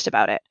psychologist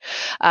about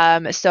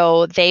it.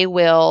 So they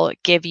will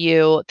give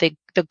you the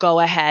go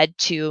ahead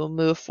to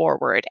move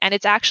forward. And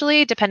it's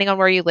actually, depending on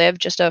where you live,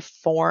 just a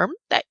form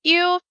that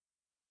you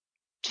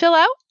fill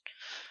out.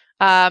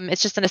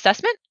 It's just an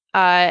assessment.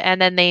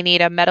 And then they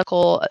need a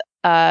mental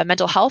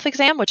health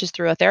exam, which is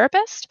through a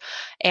therapist.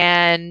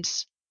 And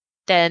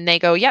then they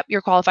go, yep,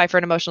 you're qualified for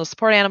an emotional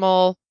support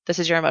animal. This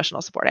is your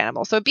emotional support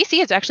animal. So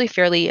BC is actually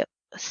fairly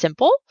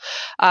simple.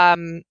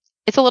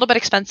 It's a little bit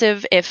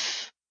expensive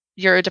if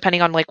you're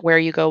depending on like where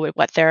you go with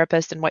what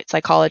therapist and what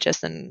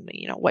psychologist and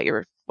what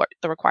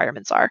the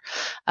requirements are.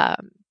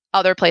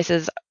 Other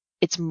places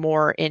it's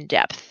more in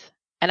depth.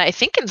 And I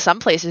think in some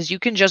places you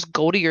can just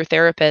go to your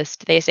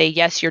therapist. They say,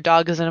 yes, your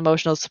dog is an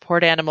emotional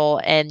support animal,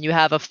 and you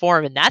have a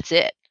form, and that's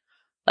it.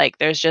 Like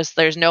there's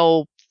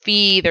no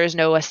fee, there's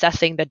no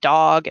assessing the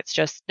dog. It's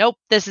just, nope,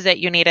 this is it.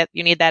 You need it.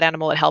 You need that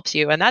animal. It helps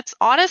you. And that's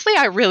honestly,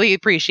 I really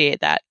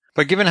appreciate that.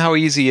 But given how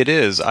easy it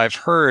is, I've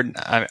heard,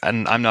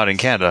 and I'm not in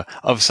Canada,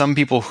 of some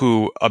people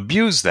who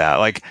abuse that.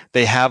 Like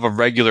they have a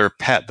regular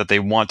pet that they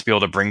want to be able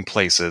to bring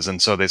places.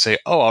 And so they say,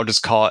 oh, I'll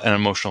just call it an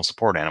emotional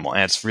support animal.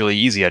 And it's really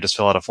easy. I just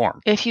fill out a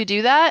form. If you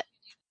do that,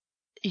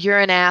 you're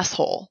an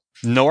asshole.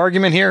 No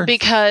argument here.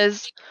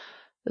 Because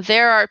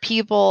there are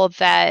people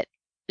that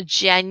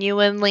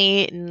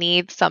genuinely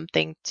need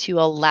something to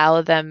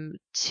allow them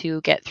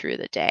to get through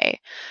the day.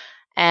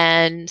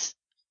 And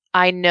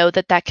I know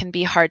that can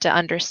be hard to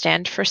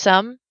understand for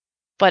some,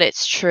 but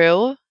it's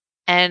true,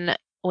 and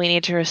we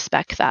need to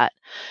respect that.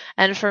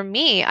 And for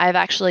me, I've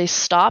actually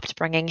stopped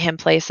bringing him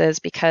places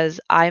because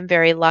I'm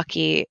very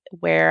lucky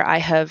where I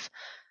have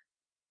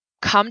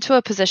come to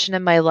a position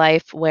in my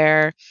life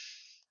where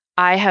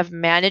I have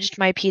managed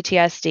my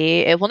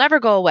PTSD. It will never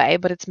go away,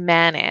 but it's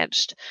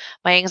managed.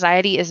 My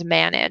anxiety is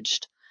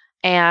managed,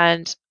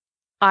 and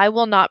I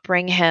will not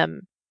bring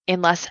him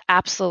unless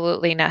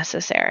absolutely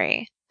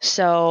necessary.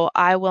 So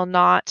I will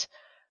not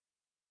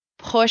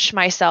push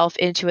myself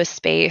into a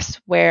space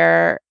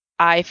where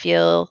I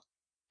feel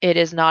it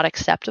is not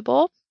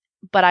acceptable,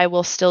 but I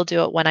will still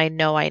do it when I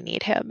know I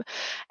need him.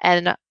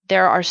 And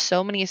there are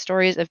so many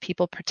stories of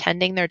people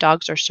pretending their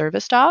dogs are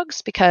service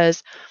dogs,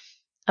 because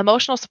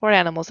emotional support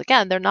animals,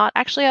 again, they're not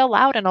actually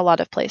allowed in a lot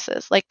of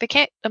places. Like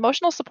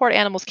emotional support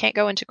animals can't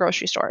go into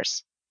grocery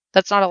stores.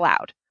 That's not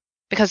allowed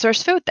because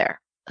there's food there.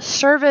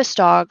 Service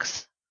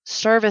dogs,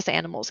 service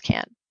animals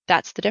can.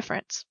 That's the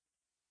difference.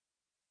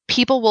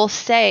 People will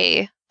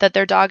say that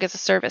their dog is a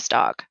service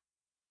dog.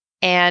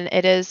 And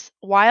it is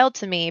wild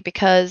to me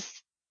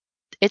because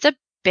it's a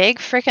big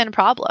freaking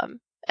problem.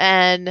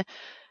 And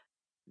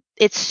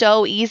it's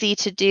so easy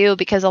to do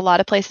because a lot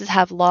of places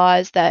have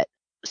laws that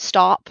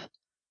stop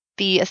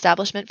the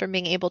establishment from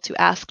being able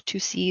to ask to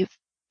see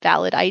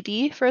valid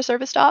ID for a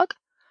service dog.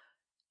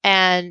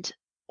 And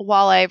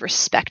while I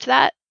respect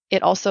that,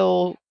 it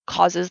also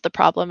causes the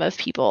problem of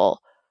people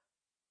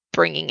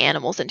bringing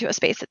animals into a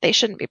space that they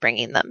shouldn't be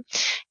bringing them.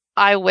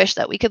 I wish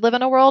that we could live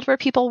in a world where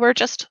people were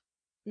just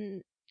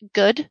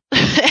good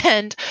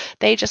and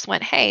they just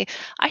went, hey,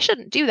 I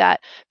shouldn't do that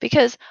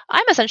because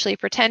I'm essentially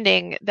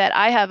pretending that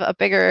I have a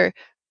bigger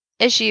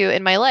issue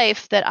in my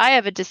life, that I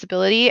have a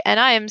disability, and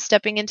I am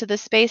stepping into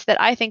this space that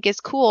I think is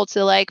cool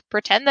to like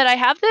pretend that I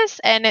have this.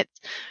 And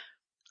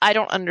I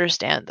don't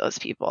understand those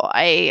people.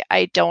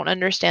 I don't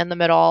understand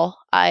them at all.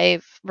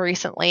 I've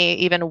recently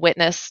even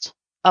witnessed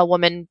a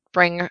woman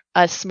bring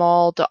a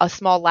small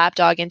lap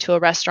dog into a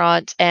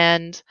restaurant,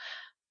 and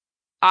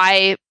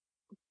I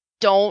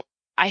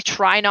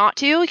try not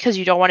to because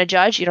you don't want to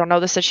judge. You don't know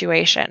the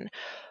situation.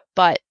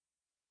 But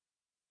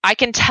I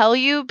can tell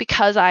you,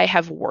 because I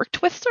have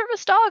worked with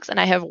service dogs and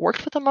I have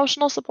worked with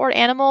emotional support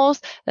animals,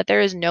 that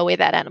there is no way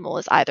that animal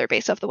is either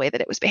based off the way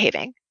that it was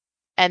behaving.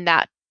 And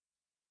that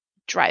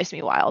drives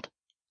me wild.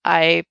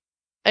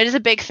 It is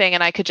a big thing,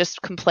 and I could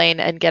just complain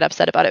and get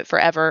upset about it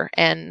forever.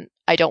 And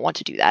I don't want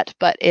to do that.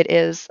 But it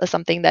is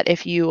something that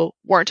if you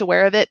weren't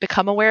aware of it,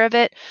 become aware of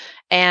it.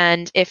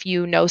 And if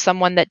you know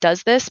someone that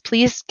does this,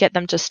 please get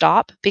them to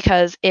stop,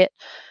 because it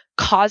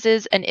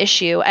causes an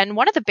issue. And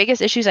one of the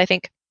biggest issues I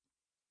think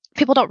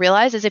people don't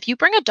realize is if you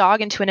bring a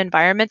dog into an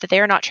environment that they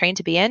are not trained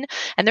to be in,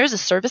 and there's a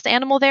service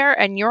animal there,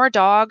 and your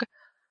dog,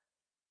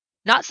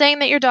 not saying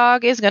that your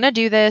dog is going to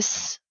do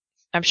this,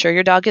 I'm sure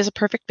your dog is a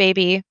perfect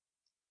baby,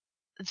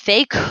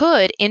 they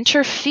could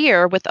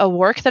interfere with a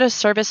work that a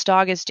service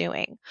dog is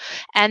doing.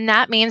 And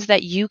that means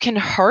that you can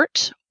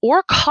hurt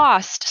or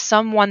cost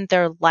someone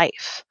their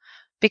life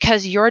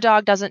because your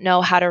dog doesn't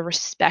know how to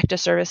respect a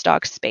service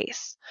dog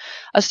space.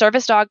 A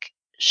service dog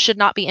should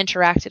not be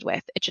interacted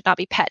with. It should not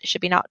be pet. It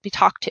should not be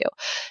talked to.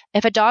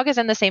 If a dog is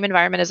in the same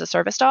environment as a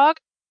service dog,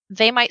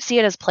 they might see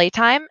it as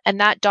playtime,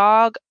 and that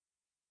dog,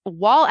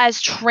 while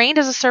as trained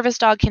as a service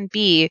dog can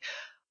be,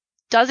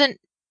 shouldn't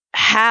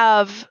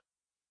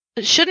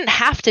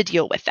have to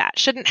deal with that.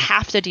 Shouldn't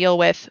have to deal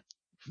with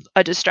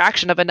a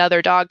distraction of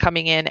another dog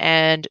coming in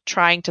and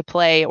trying to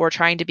play or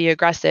trying to be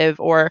aggressive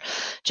or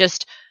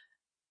just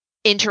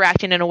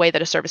interacting in a way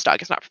that a service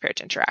dog is not prepared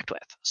to interact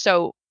with.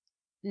 So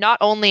not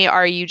only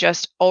are you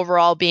just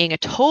overall being a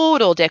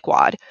total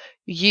dickwad,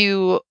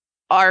 you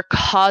are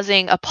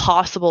causing a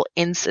possible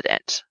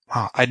incident.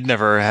 Wow, I'd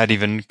never had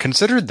even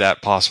considered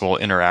that possible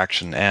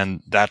interaction,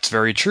 and that's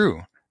very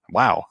true.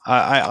 Wow.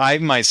 I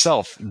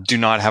myself do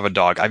not have a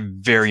dog. I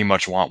very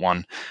much want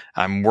one.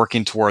 I'm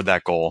working toward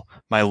that goal.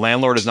 My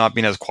landlord is not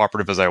being as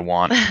cooperative as I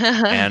want.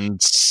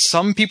 And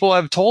some people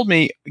have told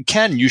me,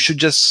 Ken, you should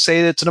just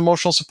say that it's an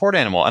emotional support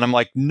animal. And I'm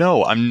like,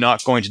 no, I'm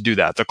not going to do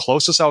that. The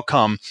closest I'll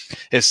come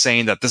is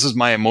saying that this is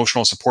my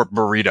emotional support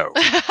burrito.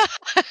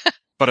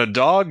 But a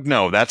dog,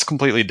 no, that's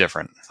completely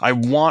different. I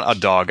want a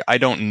dog. I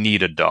don't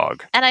need a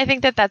dog. And I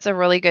think that that's a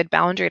really good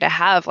boundary to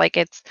have. Like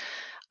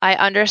I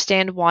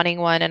understand wanting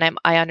one, and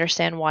I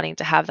understand wanting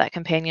to have that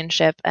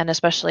companionship, and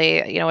especially,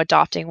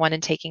 adopting one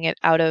and taking it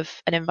out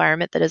of an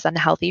environment that is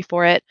unhealthy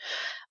for it.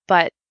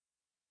 But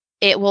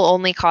it will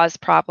only cause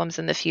problems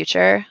in the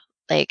future.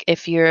 Like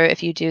if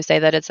you do say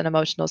that it's an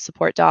emotional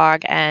support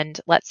dog, and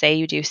let's say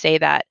you do say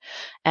that,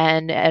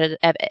 and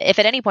if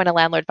at any point a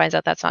landlord finds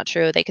out that's not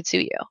true, they could sue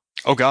you.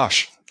 Oh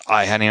gosh,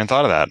 I hadn't even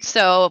thought of that.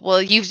 So, well,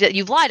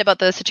 you've lied about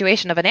the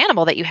situation of an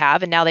animal that you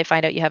have, and now they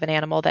find out you have an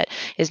animal that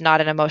is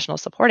not an emotional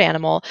support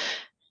animal.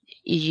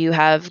 You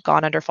have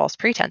gone under false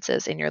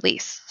pretenses in your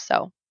lease.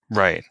 So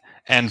Right.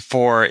 And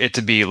for it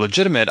to be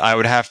legitimate, I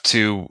would have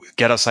to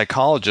get a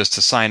psychologist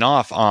to sign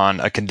off on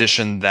a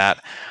condition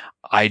that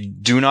I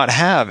do not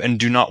have and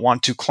do not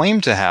want to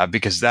claim to have,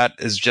 because that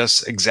is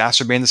just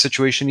exacerbating the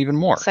situation even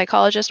more.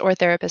 Psychologist or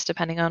therapist,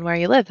 depending on where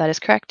you live. That is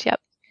correct. Yep.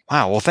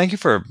 Wow. Well, thank you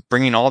for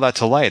bringing all that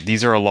to light.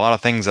 These are a lot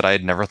of things that I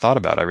had never thought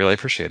about. I really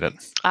appreciate it.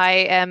 I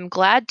am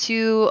glad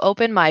to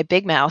open my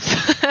big mouth.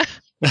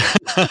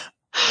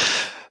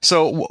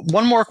 So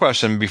one more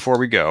question before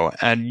we go.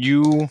 And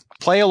you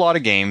play a lot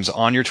of games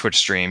on your Twitch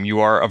stream. You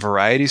are a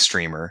variety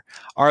streamer.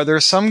 Are there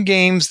some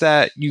games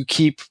that you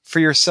keep for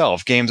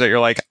yourself? Games that you're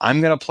like,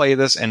 I'm going to play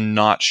this and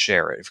not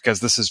share it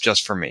because this is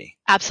just for me?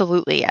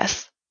 Absolutely,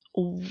 yes.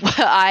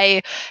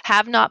 I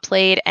have not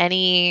played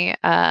any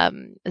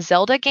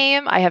Zelda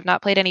game. I have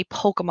not played any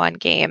Pokemon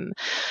game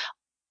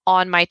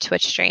on my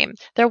Twitch stream.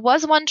 There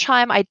was one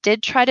time I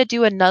did try to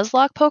do a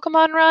Nuzlocke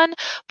Pokemon run,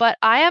 but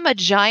I am a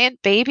giant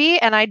baby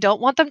and I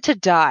don't want them to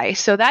die,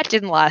 so that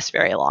didn't last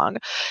very long.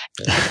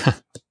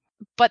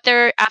 But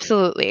there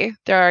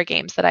are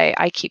games that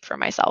I keep for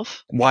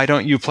myself. Why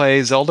don't you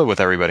play Zelda with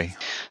everybody?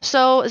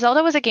 So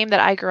Zelda was a game that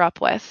I grew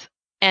up with,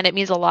 and it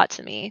means a lot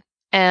to me.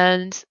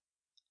 And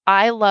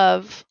I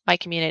love my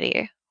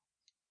community.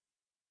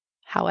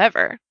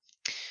 However,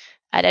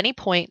 at any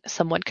point,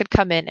 someone could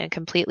come in and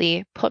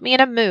completely put me in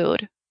a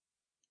mood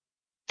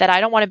that I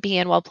don't want to be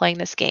in while playing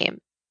this game.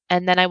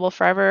 And then I will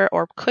forever,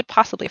 or could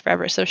possibly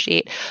forever,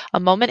 associate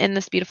a moment in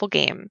this beautiful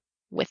game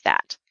with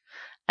that.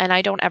 And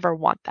I don't ever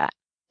want that.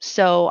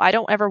 So I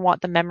don't ever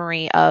want the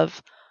memory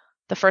of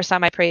the first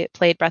time I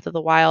played Breath of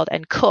the Wild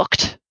and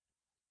cooked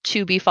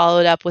to be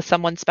followed up with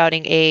someone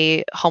spouting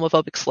a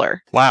homophobic slur.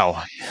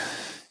 Wow.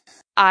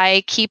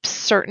 I keep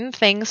certain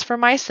things for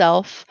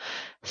myself,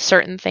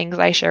 certain things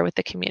I share with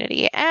the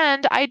community,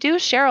 and I do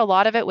share a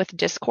lot of it with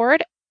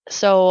Discord.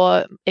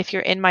 So if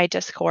you're in my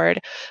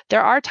Discord,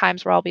 there are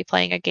times where I'll be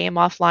playing a game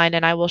offline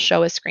and I will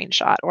show a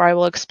screenshot, or I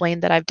will explain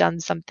that I've done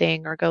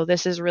something, or go,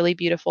 this is really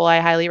beautiful, I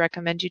highly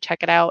recommend you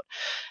check it out.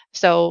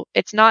 So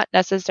it's not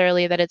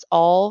necessarily that it's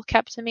all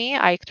kept to me.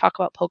 I talk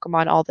about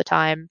Pokemon all the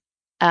time.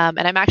 And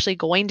I'm actually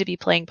going to be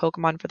playing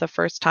Pokemon for the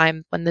first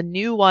time when the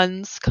new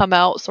ones come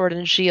out, Sword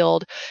and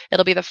Shield.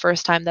 It'll be the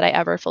first time that I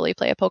ever fully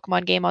play a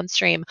Pokemon game on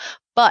stream.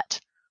 But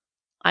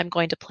I'm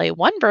going to play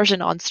one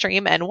version on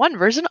stream and one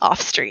version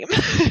off stream.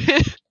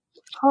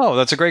 Oh,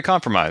 that's a great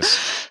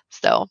compromise.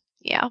 So,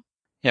 yeah.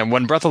 Yeah,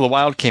 when Breath of the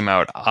Wild came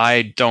out,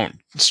 I don't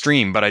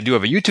stream, but I do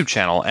have a YouTube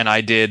channel, and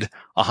I did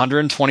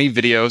 120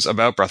 videos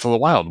about Breath of the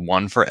Wild,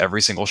 one for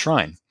every single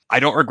shrine. I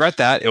don't regret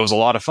that. It was a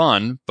lot of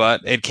fun, but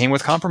it came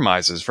with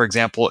compromises. For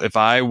example, if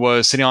I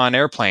was sitting on an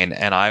airplane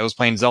and I was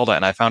playing Zelda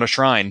and I found a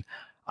shrine,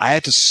 I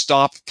had to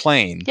stop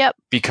playing. Yep.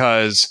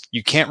 Because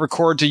you can't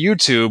record to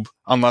YouTube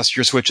unless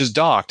your Switch is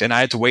docked, and I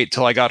had to wait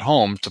till I got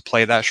home to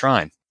play that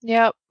shrine.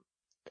 Yep.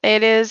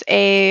 It is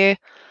a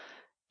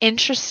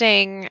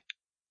interesting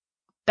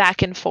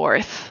back and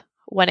forth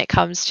when it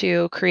comes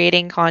to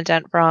creating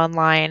content for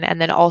online,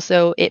 and then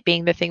also it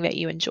being the thing that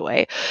you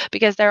enjoy.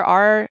 Because there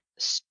are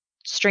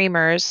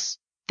streamers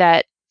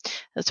that,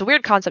 it's a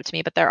weird concept to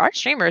me, but there are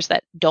streamers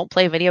that don't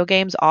play video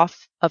games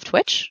off of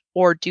Twitch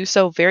or do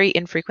so very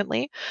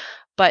infrequently.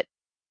 But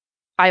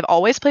I've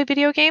always played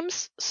video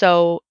games,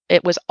 so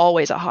it was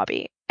always a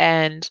hobby,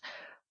 and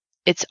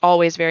it's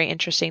always very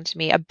interesting to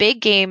me. A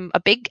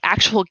big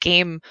actual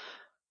game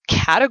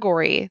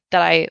category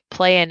that I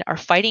play in are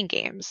fighting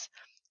games,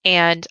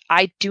 and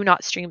I do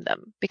not stream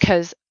them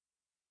because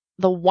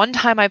the one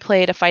time I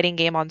played a fighting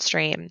game on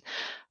stream,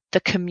 the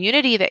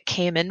community that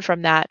came in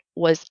from that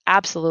was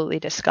absolutely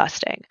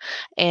disgusting.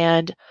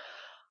 And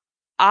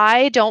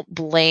I don't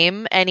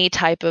blame any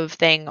type of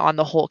thing on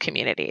the whole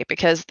community,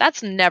 because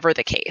that's never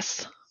the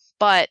case.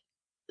 But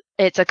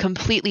it's a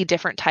completely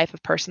different type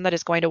of person that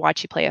is going to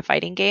watch you play a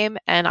fighting game,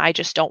 and I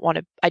don't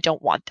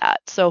want that.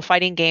 So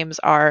fighting games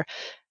are,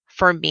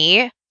 for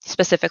me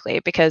specifically,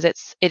 because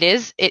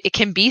it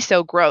can be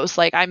so gross.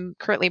 Like, I'm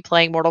currently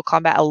playing Mortal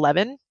Kombat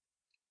 11,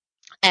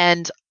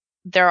 and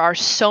there are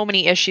so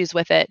many issues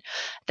with it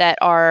that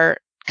are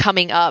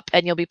coming up,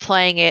 and you'll be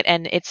playing it,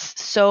 and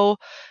it's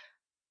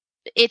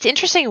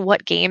interesting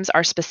what games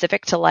are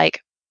specific to,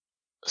 like,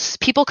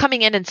 people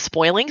coming in and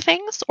spoiling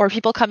things, or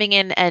people coming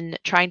in and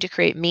trying to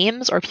create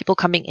memes, or people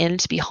coming in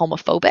to be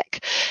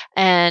homophobic.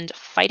 And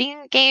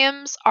fighting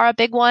games are a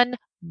big one.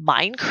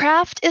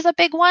 Minecraft is a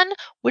big one,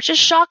 which is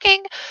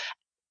shocking.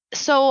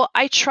 So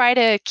I try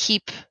to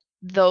keep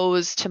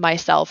those to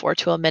myself or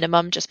to a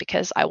minimum just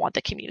because I want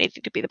the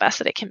community to be the best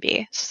that it can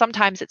be.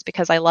 Sometimes it's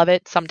because I love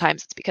it.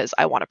 Sometimes it's because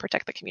I want to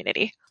protect the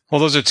community. Well,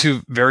 those are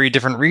two very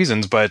different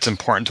reasons, but it's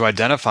important to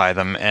identify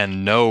them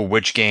and know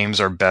which games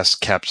are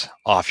best kept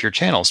off your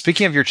channel.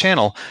 Speaking of your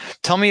channel,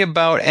 tell me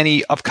about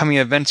any upcoming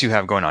events you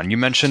have going on. You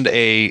mentioned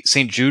a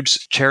St.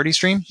 Jude's charity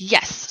stream?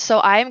 Yes.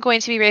 So I'm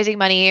going to be raising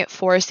money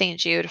for St.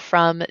 Jude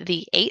from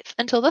the 8th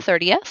until the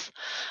 30th.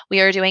 We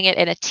are doing it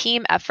in a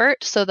team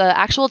effort. So the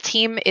actual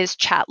team is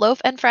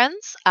Chatloaf and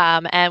Friends,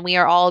 and we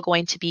are all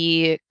going to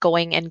be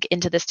going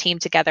into this team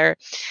together.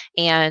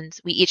 And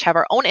we each have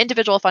our own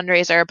individual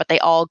fundraiser, but they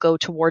all go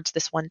towards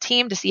this one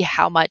team to see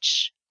how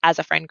much as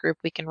a friend group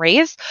we can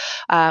raise.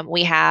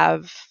 We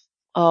have,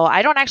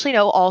 I don't actually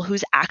know all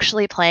who's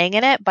actually playing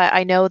in it, but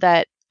I know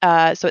that,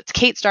 so it's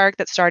Kate Stark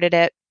that started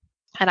it.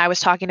 And I was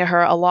talking to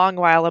her a long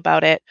while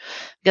about it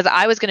because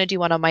I was going to do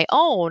one on my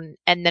own.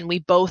 And then we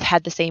both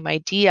had the same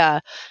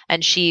idea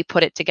and she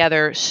put it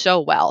together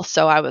so well.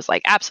 So I was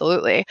like,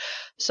 absolutely.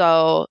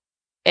 So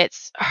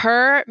it's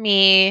her,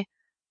 me.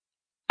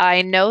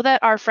 I know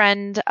that our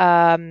friend,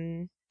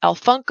 El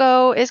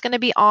Funko is going to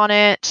be on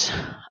it.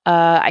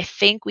 I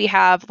think we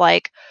have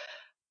like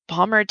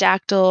Bomber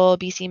Dactyl,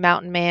 BC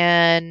Mountain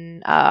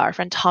Man, our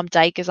friend Tom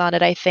Dyke is on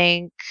it, I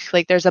think.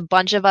 Like there's a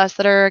bunch of us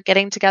that are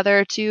getting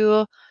together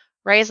to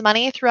raise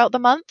money throughout the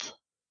month.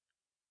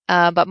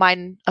 But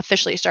mine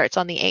officially starts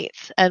on the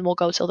 8th and will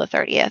go till the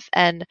 30th.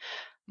 And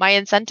my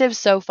incentives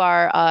so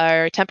far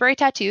are temporary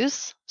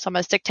tattoos. So I'm going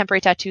to stick temporary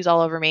tattoos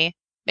all over me,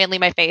 mainly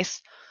my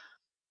face.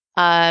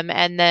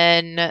 And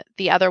then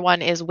the other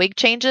one is wig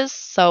changes.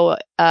 So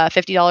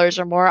 $50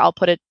 or more, I'll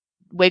put a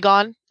wig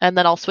on and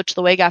then I'll switch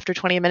the wig after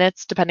 20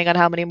 minutes, depending on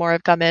how many more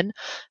have come in.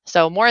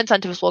 So more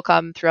incentives will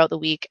come throughout the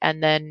week.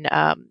 And then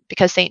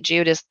because St.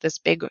 Jude is this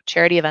big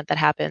charity event that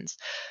happens,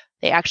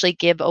 they actually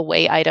give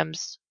away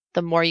items.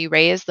 The more you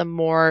raise, the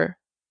more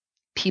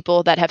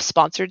people that have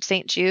sponsored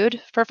St.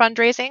 Jude for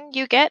fundraising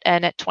you get.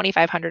 And at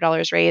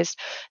 $2,500 raised,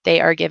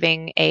 they are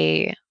giving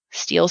a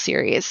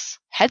SteelSeries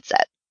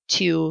headset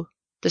to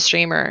the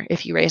streamer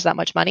if you raise that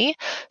much money.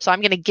 So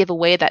I'm going to give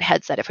away that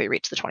headset if we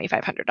reach the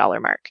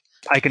 $2,500 mark.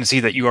 I can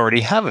see that you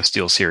already have a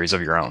SteelSeries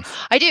of your own.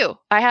 I do.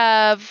 I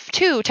have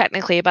two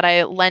technically, but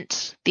I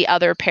lent the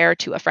other pair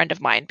to a friend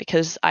of mine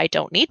because I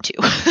don't need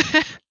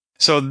to.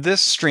 So this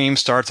stream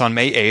starts on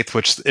May 8th,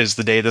 which is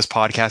the day this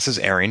podcast is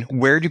airing.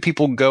 Where do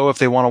people go if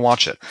they want to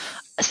watch it?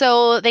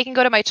 So they can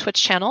go to my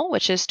Twitch channel,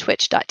 which is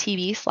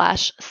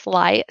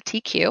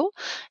twitch.tv/SlyTQ.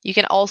 You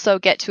can also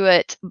get to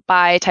it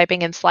by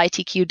typing in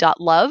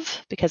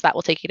slytq.love because that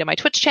will take you to my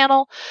Twitch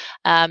channel.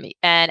 And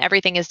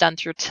everything is done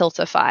through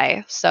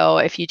Tiltify. So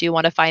if you do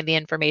want to find the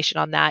information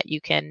on that,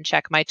 you can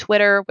check my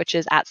Twitter, which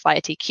is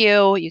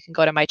 @SlyTQ. You can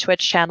go to my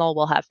Twitch channel.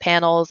 We'll have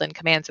panels and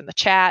commands in the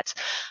chat.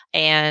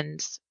 And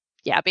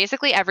yeah,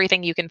 basically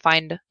everything you can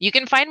find. You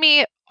can find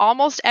me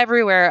almost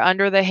everywhere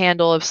under the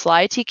handle of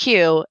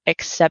SlyTQ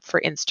except for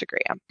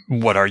Instagram.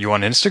 What are you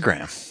on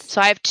Instagram? So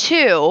I have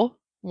two.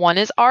 One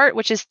is art,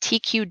 which is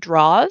TQ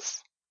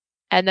Draws.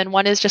 And then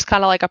one is just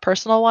kind of like a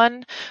personal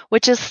one,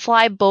 which is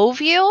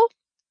Slybovyu,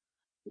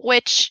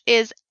 which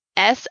is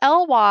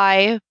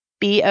SLYBOVYU.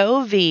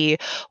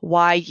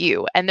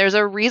 And there's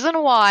a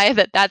reason why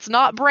that's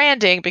not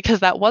branding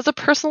because that was a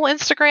personal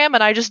Instagram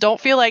and I just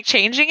don't feel like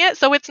changing it.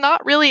 So it's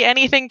not really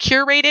anything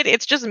curated.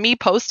 It's just me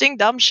posting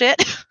dumb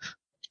shit.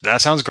 That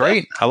sounds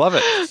great. I love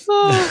it.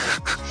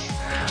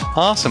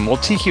 Awesome. Well,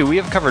 TQ, we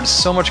have covered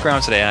so much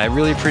ground today, and I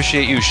really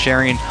appreciate you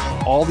sharing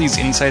all these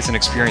insights and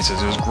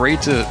experiences. It was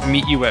great to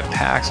meet you at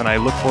PAX, and I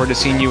look forward to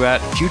seeing you at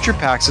future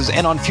PAXs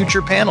and on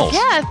future panels.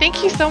 Yeah,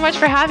 thank you so much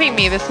for having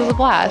me. This was a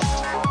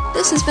blast.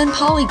 This has been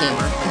Polygamer,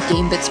 a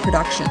GameBits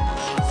production.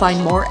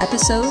 Find more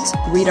episodes,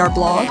 read our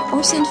blog,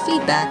 or send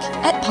feedback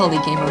at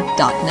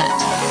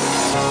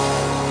polygamer.net.